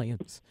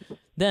aliens.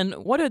 Then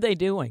what are they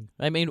doing?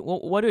 I mean,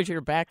 what is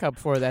your backup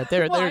for that?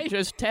 They're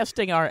just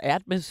testing our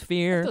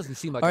atmosphere. That doesn't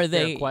seem like a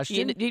fair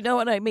question. You know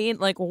what I mean?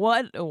 Like,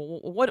 what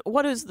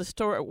is the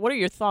story? What are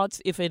your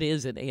thoughts if it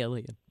is an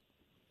alien?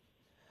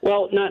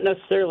 Well, not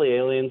necessarily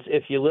aliens.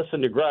 If you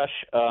listen to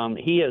Grush,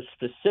 he has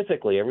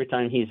specifically, every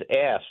time he's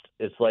asked,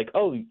 it's like,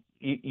 oh,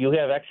 you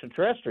have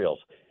extraterrestrials.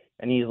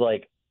 And he's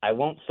like, I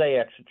won't say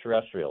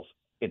extraterrestrials.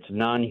 It's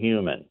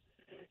non-human.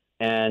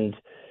 And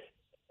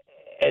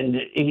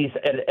he's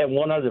at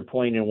one other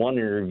point in one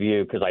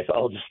interview, because I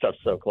follow this stuff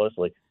so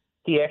closely,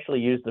 he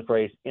actually used the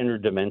phrase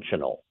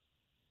interdimensional.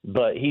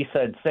 But he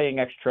said saying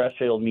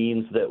extraterrestrial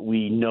means that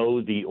we know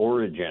the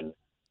origin,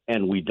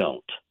 and we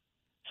don't.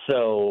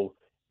 So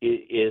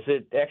is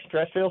it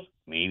extraterrestrials?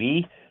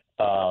 Maybe.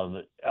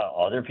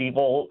 Other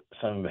people,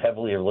 some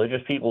heavily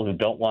religious people who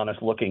don't want us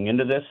looking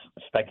into this,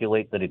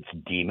 speculate that it's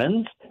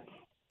demons.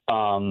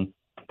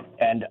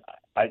 And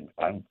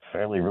I'm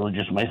fairly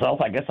religious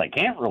myself. I guess I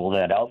can't rule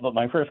that out. But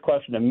my first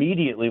question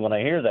immediately when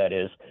I hear that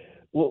is,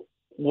 well,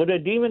 would a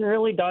demon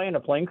really die in a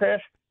plane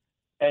crash?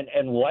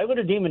 And why would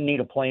a demon need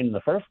a plane in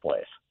the first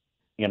place?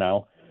 You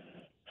know?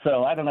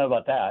 So I don't know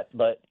about that,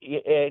 but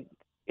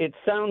it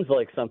sounds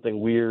like something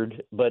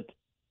weird, but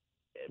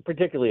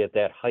particularly at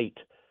that height.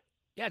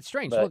 Yeah, it's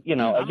strange. But, Look, you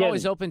know, I'm again,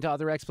 always open to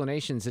other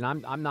explanations, and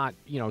I'm not,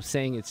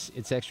 saying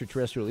it's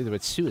extraterrestrial either.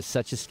 But Sue is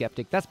such a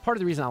skeptic. That's part of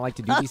the reason I like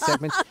to do these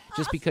segments,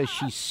 just because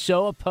she's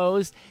so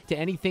opposed to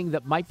anything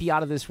that might be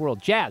out of this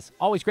world. Jazz,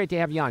 always great to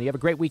have you on. You have a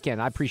great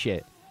weekend. I appreciate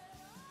it.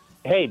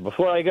 Hey,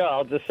 before I go,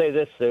 I'll just say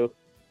this, Sue.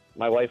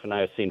 My wife and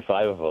I have seen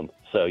 5 of them,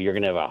 so you're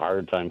going to have a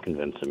hard time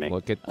convincing me.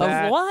 Look at Of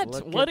that. what?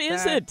 Look What at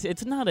is that. it?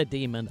 It's not a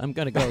demon. I'm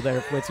going to go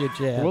there with you,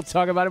 Jazz. We'll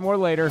talk about it more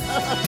later.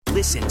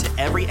 Listen to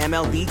every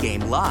MLB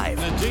game live.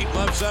 In the deep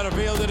left center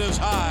field, it is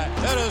high,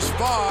 it is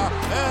far,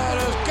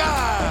 it is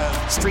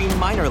gone. Stream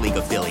minor league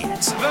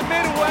affiliates. The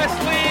Midwest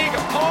League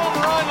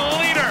home run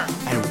leader.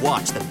 And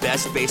watch the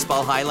best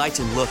baseball highlights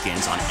and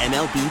look-ins on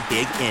MLB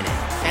Big Inning.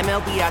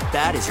 MLB At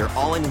Bat is your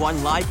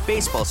all-in-one live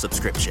baseball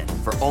subscription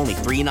for only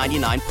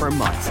 $3.99 per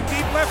month.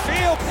 Deep left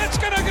field, it's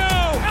going to go.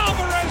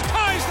 Alvarez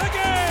ties the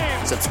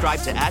game.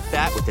 Subscribe to At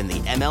Bat within the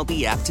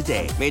MLB app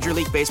today. Major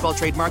League Baseball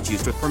trademarks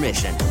used with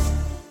permission.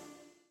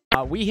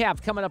 We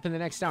have coming up in the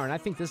next hour, and I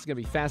think this is going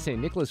to be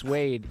fascinating. Nicholas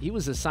Wade, he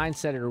was a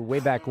science editor way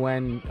back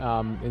when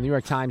in the New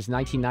York Times,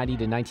 1990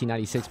 to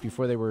 1996,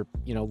 before they were,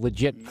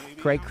 legit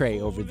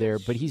cray-cray over there.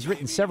 But he's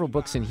written several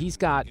books, and he's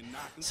got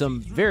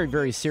some very,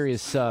 very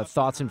serious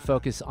thoughts and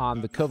focus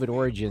on the COVID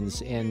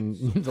origins and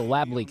the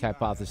lab leak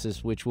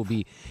hypothesis, which will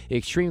be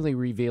extremely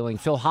revealing.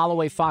 Phil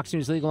Holloway, Fox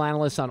News legal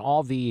analyst, on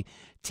all the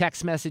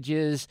text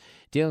messages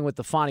dealing with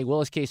the Fonnie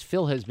Willis case.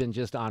 Phil has been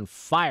just on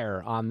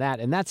fire on that.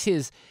 And that's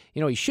his,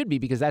 he should be,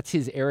 because that's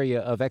his area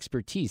of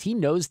expertise. He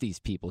knows these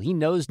people. He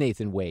knows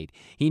Nathan Wade.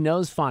 He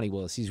knows Fonnie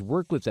Willis. He's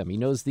worked with them. He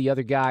knows the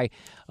other guy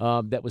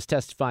that was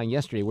testifying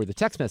yesterday where the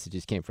text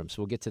messages came from.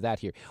 So we'll get to that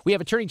here. We have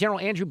Attorney General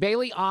Andrew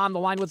Bailey on the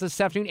line with us this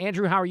afternoon.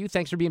 Andrew, how are you?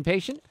 Thanks for being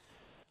patient.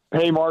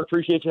 Hey, Mark,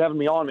 appreciate you having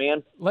me on,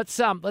 man. Let's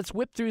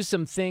whip through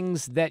some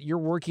things that you're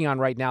working on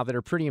right now that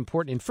are pretty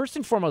important. And first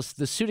and foremost,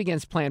 the suit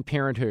against Planned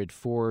Parenthood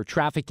for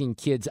trafficking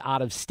kids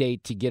out of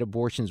state to get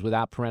abortions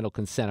without parental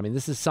consent. I mean,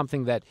 this is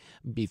something that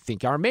we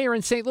think our mayor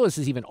in St. Louis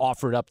has even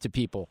offered up to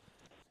people.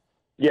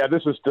 Yeah,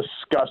 this is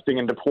disgusting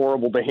and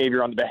deplorable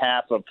behavior on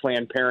behalf of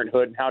Planned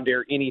Parenthood. And how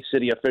dare any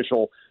city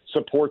official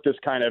support this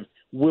kind of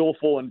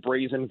willful and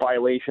brazen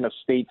violation of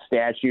state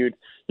statute.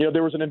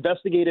 There was an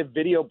investigative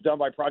video done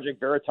by Project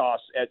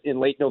Veritas in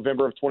late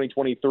November of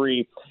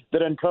 2023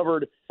 that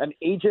uncovered an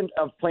agent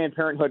of Planned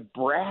Parenthood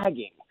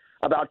bragging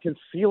about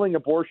concealing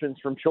abortions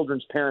from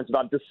children's parents,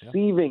 about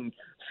deceiving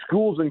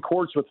schools and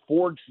courts with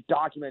forged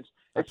documents.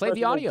 I played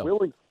the audio.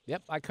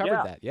 Yep, I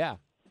covered that. Yeah.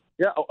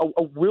 Yeah,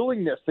 a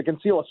willingness to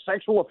conceal a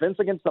sexual offense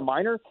against a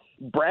minor,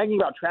 bragging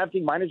about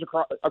trafficking minors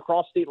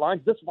across state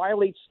lines. This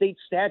violates state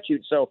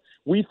statute. So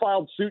we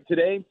filed suit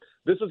today.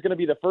 This is going to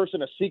be the first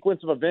in a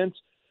sequence of events.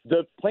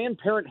 The Planned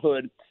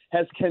Parenthood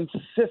has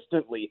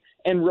consistently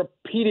and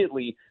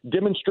repeatedly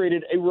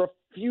demonstrated a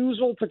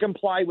refusal to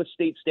comply with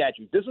state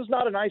statute. This is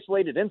not an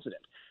isolated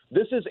incident.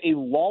 This is a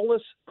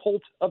lawless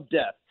cult of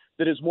death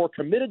that is more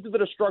committed to the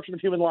destruction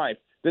of human life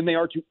than they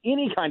are to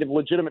any kind of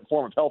legitimate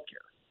form of health care.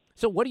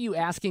 So what are you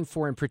asking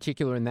for in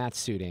particular in that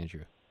suit,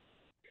 Andrew?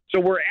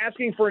 So we're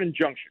asking for an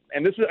injunction.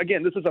 And this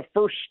is a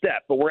first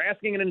step, but we're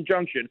asking an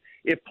injunction.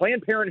 If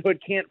Planned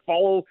Parenthood can't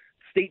follow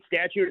state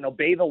statute and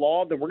obey the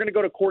law, then we're going to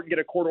go to court and get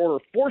a court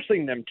order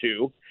forcing them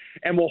to,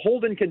 and we'll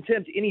hold in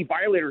contempt any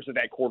violators of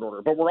that court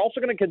order. But we're also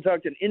going to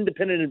conduct an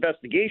independent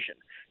investigation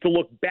to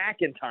look back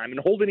in time and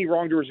hold any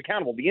wrongdoers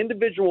accountable. The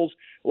individuals,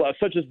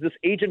 such as this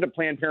agent of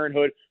Planned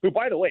Parenthood, who,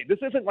 by the way, this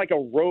isn't like a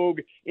rogue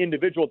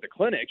individual at the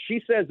clinic.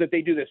 She says that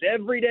they do this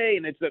every day,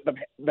 and it's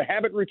the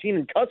habit, routine,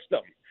 and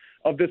custom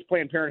of this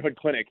Planned Parenthood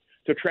clinic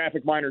to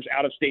traffic minors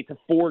out of state, to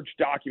forge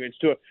documents,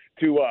 to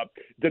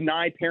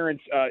deny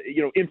parents,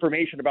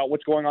 information about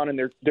what's going on in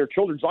their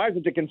children's lives,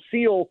 and to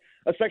conceal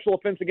a sexual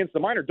offense against the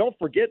minor. Don't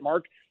forget,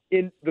 Mark,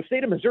 in the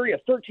state of Missouri,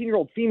 a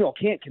 13-year-old female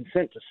can't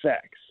consent to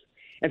sex.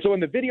 And so in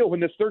the video, when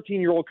this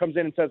 13-year-old comes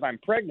in and says, "I'm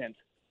pregnant,"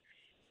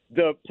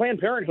 the Planned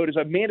Parenthood is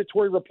a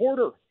mandatory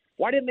reporter.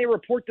 Why didn't they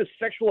report this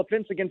sexual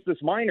offense against this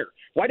minor?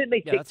 Why didn't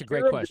they take that's a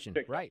great care question. of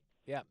this victim? Right.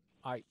 Yeah.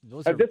 All right.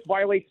 This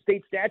violates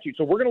state statute.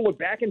 So we're going to look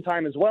back in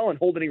time as well and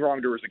hold any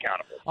wrongdoers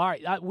accountable. All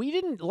right.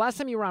 Last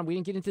time you were on, we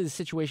didn't get into the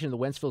situation in the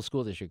Wentzville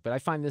School District, but I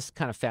find this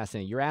kind of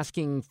fascinating. You're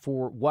asking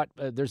for what?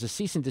 There's a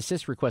cease and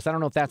desist request. I don't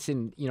know if that's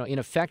in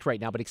effect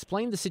right now, but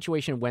explain the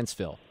situation in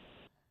Wentzville.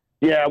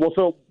 Yeah, well,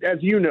 so as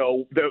you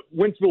know, the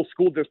Wentzville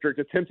School District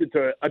attempted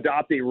to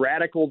adopt a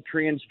radical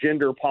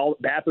transgender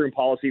bathroom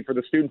policy for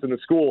the students in the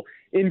school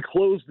in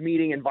closed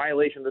meeting in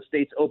violation of the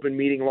state's open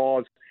meeting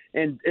laws.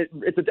 And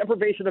it's a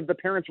deprivation of the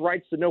parents'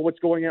 rights to know what's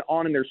going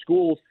on in their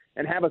schools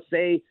and have a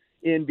say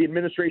in the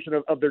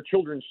administration of their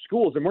children's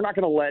schools. And we're not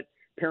going to let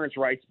parents'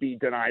 rights be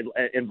denied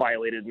and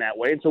violated in that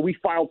way. And so we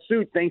filed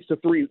suit thanks to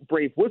 3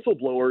 brave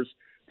whistleblowers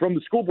from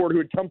the school board who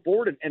had come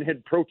forward and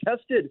had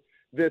protested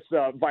this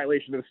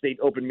violation of the state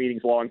open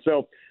meetings law. And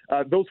so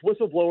those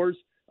whistleblowers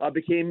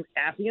became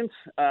affiants,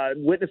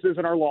 witnesses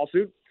in our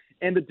lawsuit.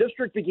 and the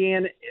district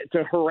began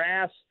to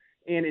harass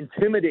and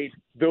intimidate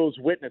those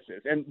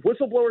witnesses. And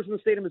whistleblowers in the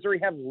state of Missouri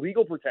have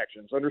legal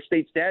protections under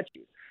state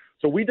statute.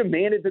 So we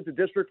demanded that the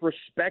district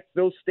respect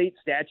those state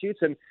statutes,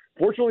 and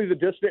fortunately the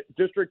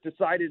district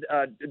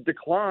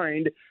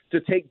declined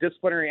to take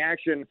disciplinary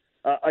action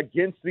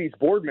against these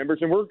board members,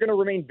 and we're going to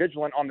remain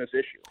vigilant on this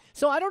issue.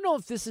 So I don't know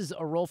if this is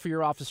a role for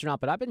your office or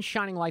not, but I've been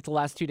shining light the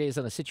last 2 days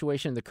on a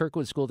situation in the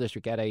Kirkwood School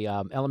District at a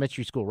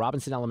elementary school,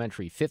 Robinson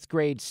Elementary, 5th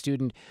grade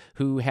student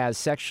who has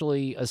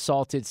sexually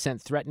assaulted,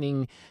 sent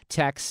threatening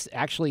texts,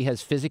 actually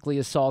has physically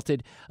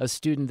assaulted a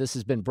student. This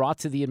has been brought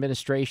to the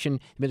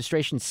administration.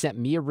 Administration sent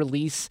me a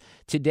release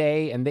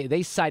today, and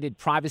they cited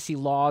privacy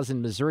laws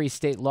and Missouri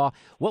state law.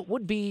 What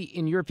would be,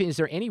 in your opinion, is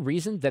there any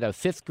reason that a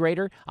 5th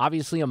grader,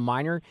 obviously a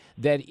minor,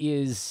 that is,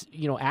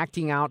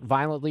 acting out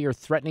violently or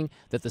threatening,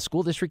 that the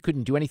school district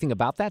couldn't do anything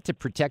about that to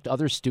protect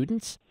other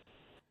students?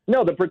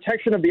 No, the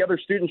protection of the other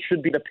students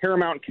should be the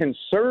paramount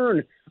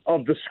concern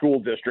of the school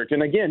district.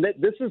 And again,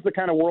 this is the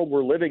kind of world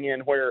we're living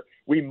in where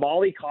we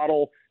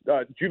mollycoddle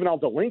juvenile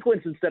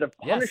delinquents instead of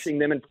punishing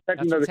them and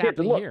protecting their kids.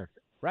 And look, here.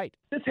 Right.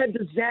 This had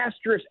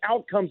disastrous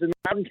outcomes in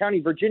Loudoun County,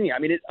 Virginia. I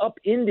mean, it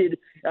upended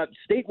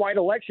statewide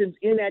elections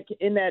in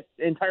that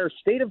entire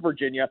state of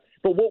Virginia.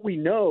 But what we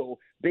know,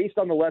 based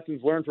on the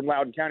lessons learned from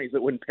Loudoun County, is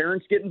that when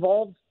parents get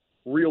involved,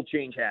 real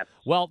change happens.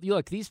 Well,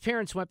 look, these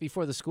parents went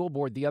before the school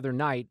board the other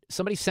night.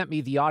 Somebody sent me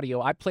the audio.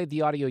 I played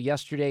the audio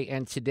yesterday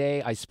and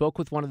today. I spoke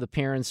with one of the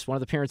parents. One of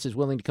the parents is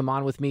willing to come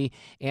on with me.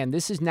 And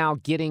this is now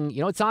getting,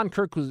 it's on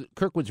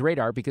Kirkwood's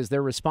radar because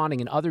they're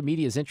responding and other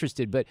media is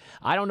interested. But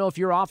I don't know if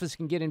your office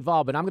can get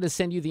involved, but I'm going to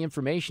send you the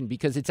information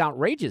because it's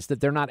outrageous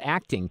that they're not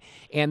acting.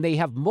 And they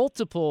have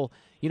multiple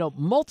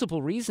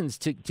reasons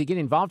to get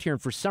involved here.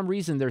 And for some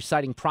reason, they're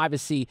citing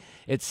privacy,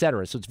 et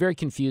cetera. So it's very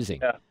confusing.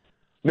 Yeah.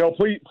 No,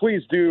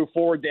 please do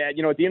forward that.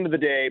 At the end of the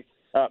day,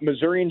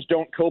 Missourians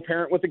don't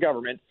co-parent with the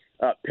government.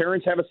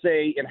 Parents have a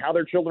say in how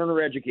their children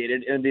are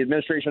educated in the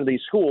administration of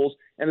these schools,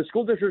 and the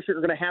school districts are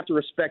going to have to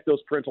respect those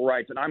parental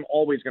rights, and I'm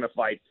always going to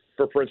fight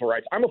for parental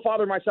rights. I'm a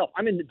father myself.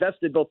 I'm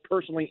invested both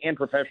personally and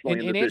professionally in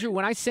this Andrew, issue.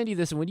 when I send you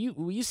this, and when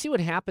you see what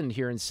happened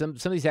here in some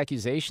of these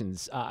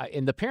accusations,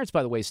 and the parents,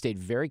 by the way, stayed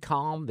very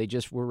calm. They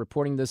just were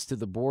reporting this to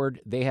the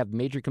board. They have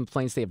major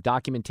complaints. They have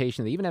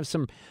documentation. They even have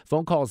some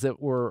phone calls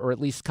that were, or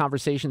at least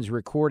conversations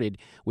recorded,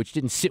 which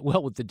didn't sit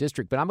well with the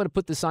district. But I'm going to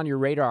put this on your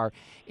radar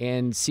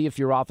and see if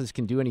your office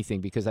can do anything,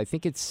 because I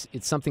think it's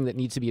something that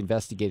needs to be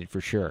investigated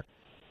for sure.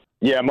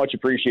 Yeah, much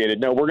appreciated.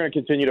 No, we're going to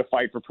continue to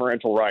fight for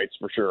parental rights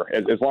for sure,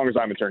 as long as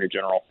I'm Attorney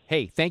General.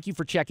 Hey, thank you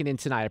for checking in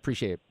tonight. I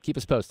appreciate it. Keep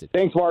us posted.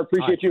 Thanks, Mark.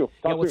 Appreciate you.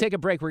 Yeah, we'll take a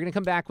break. We're going to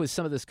come back with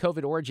some of this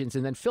COVID origins.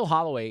 And then Phil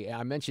Holloway,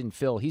 I mentioned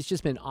Phil. He's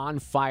just been on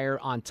fire,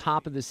 on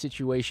top of the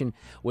situation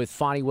with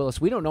Fonnie Willis.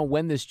 We don't know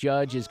when this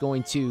judge is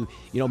going to,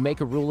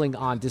 make a ruling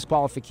on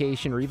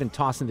disqualification or even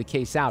tossing the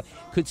case out.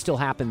 Could still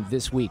happen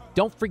this week.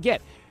 Don't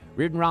forget,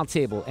 Reardon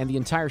Roundtable and the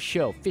entire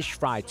show, Fish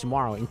Fry,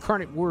 tomorrow.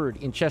 Incarnate Word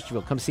in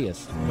Chesterfield. Come see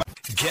us.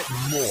 Get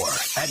more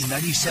at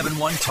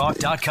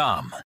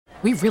 971talk.com.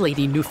 We really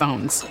need new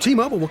phones.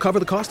 T-Mobile will cover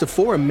the cost of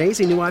 4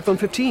 amazing new iPhone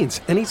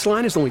 15s, and each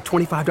line is only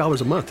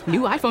 $25 a month.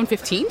 New iPhone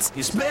 15s?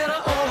 It's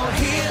better over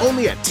here.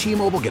 Only at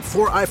T-Mobile, get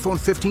 4 iPhone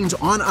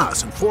 15s on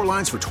us and 4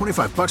 lines for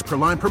 $25 per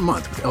line per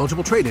month with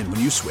eligible trade-in when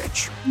you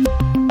switch.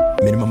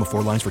 Minimum of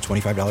 4 lines for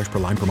 $25 per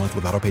line per month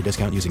with autopay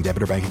discount using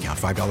debit or bank account.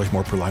 $5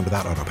 more per line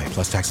without autopay,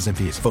 plus taxes and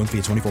fees. Phone fee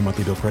at 24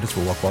 monthly bill credits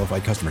for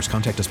well-qualified customers.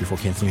 Contact us before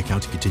canceling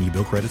account to continue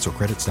bill credits or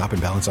credit stop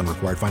and balance on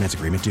required finance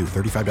agreement due.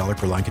 $35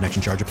 per line connection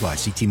charge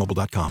applies. See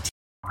T-Mobile.com.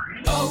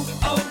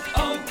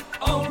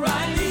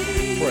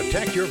 O'Reilly.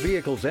 Protect your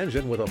vehicle's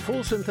engine with a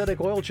full synthetic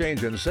oil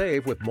change and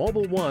save with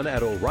Mobile One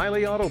at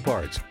O'Reilly Auto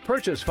Parts.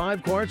 Purchase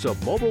 5 quarts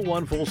of Mobile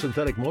One full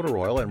synthetic motor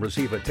oil and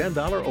receive a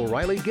 $10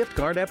 O'Reilly gift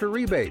card after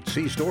rebate.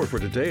 See store for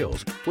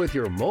details. With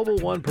your Mobile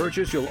One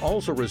purchase, you'll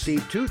also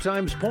receive 2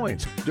 times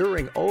points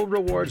during O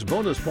Rewards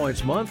Bonus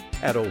Points Month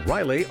at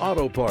O'Reilly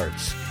Auto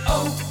Parts.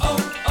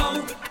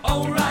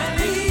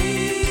 O'Reilly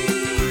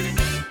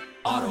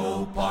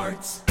Auto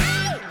Parts.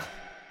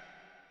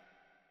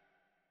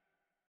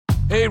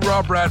 Hey,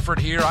 Rob Bradford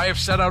here. I have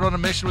set out on a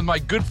mission with my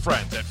good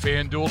friends at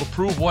FanDuel to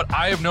prove what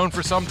I have known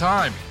for some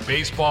time.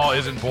 Baseball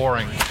isn't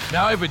boring.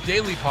 Now I have a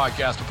daily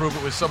podcast to prove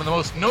it with some of the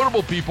most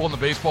notable people in the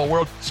baseball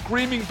world,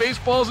 screaming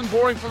baseball isn't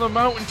boring from the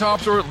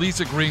mountaintops, or at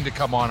least agreeing to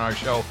come on our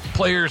show.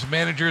 Players,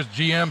 managers,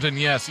 GMs, and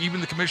yes, even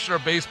the commissioner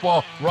of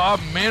baseball, Rob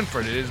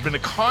Manfred. It has been a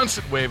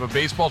constant wave of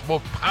baseball's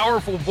most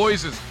powerful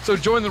voices. So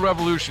join the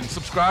revolution.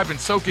 Subscribe and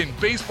soak in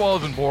Baseball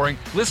Isn't Boring.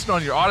 Listen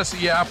on your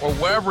Odyssey app or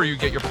wherever you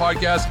get your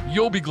podcasts.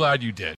 You'll be glad you did.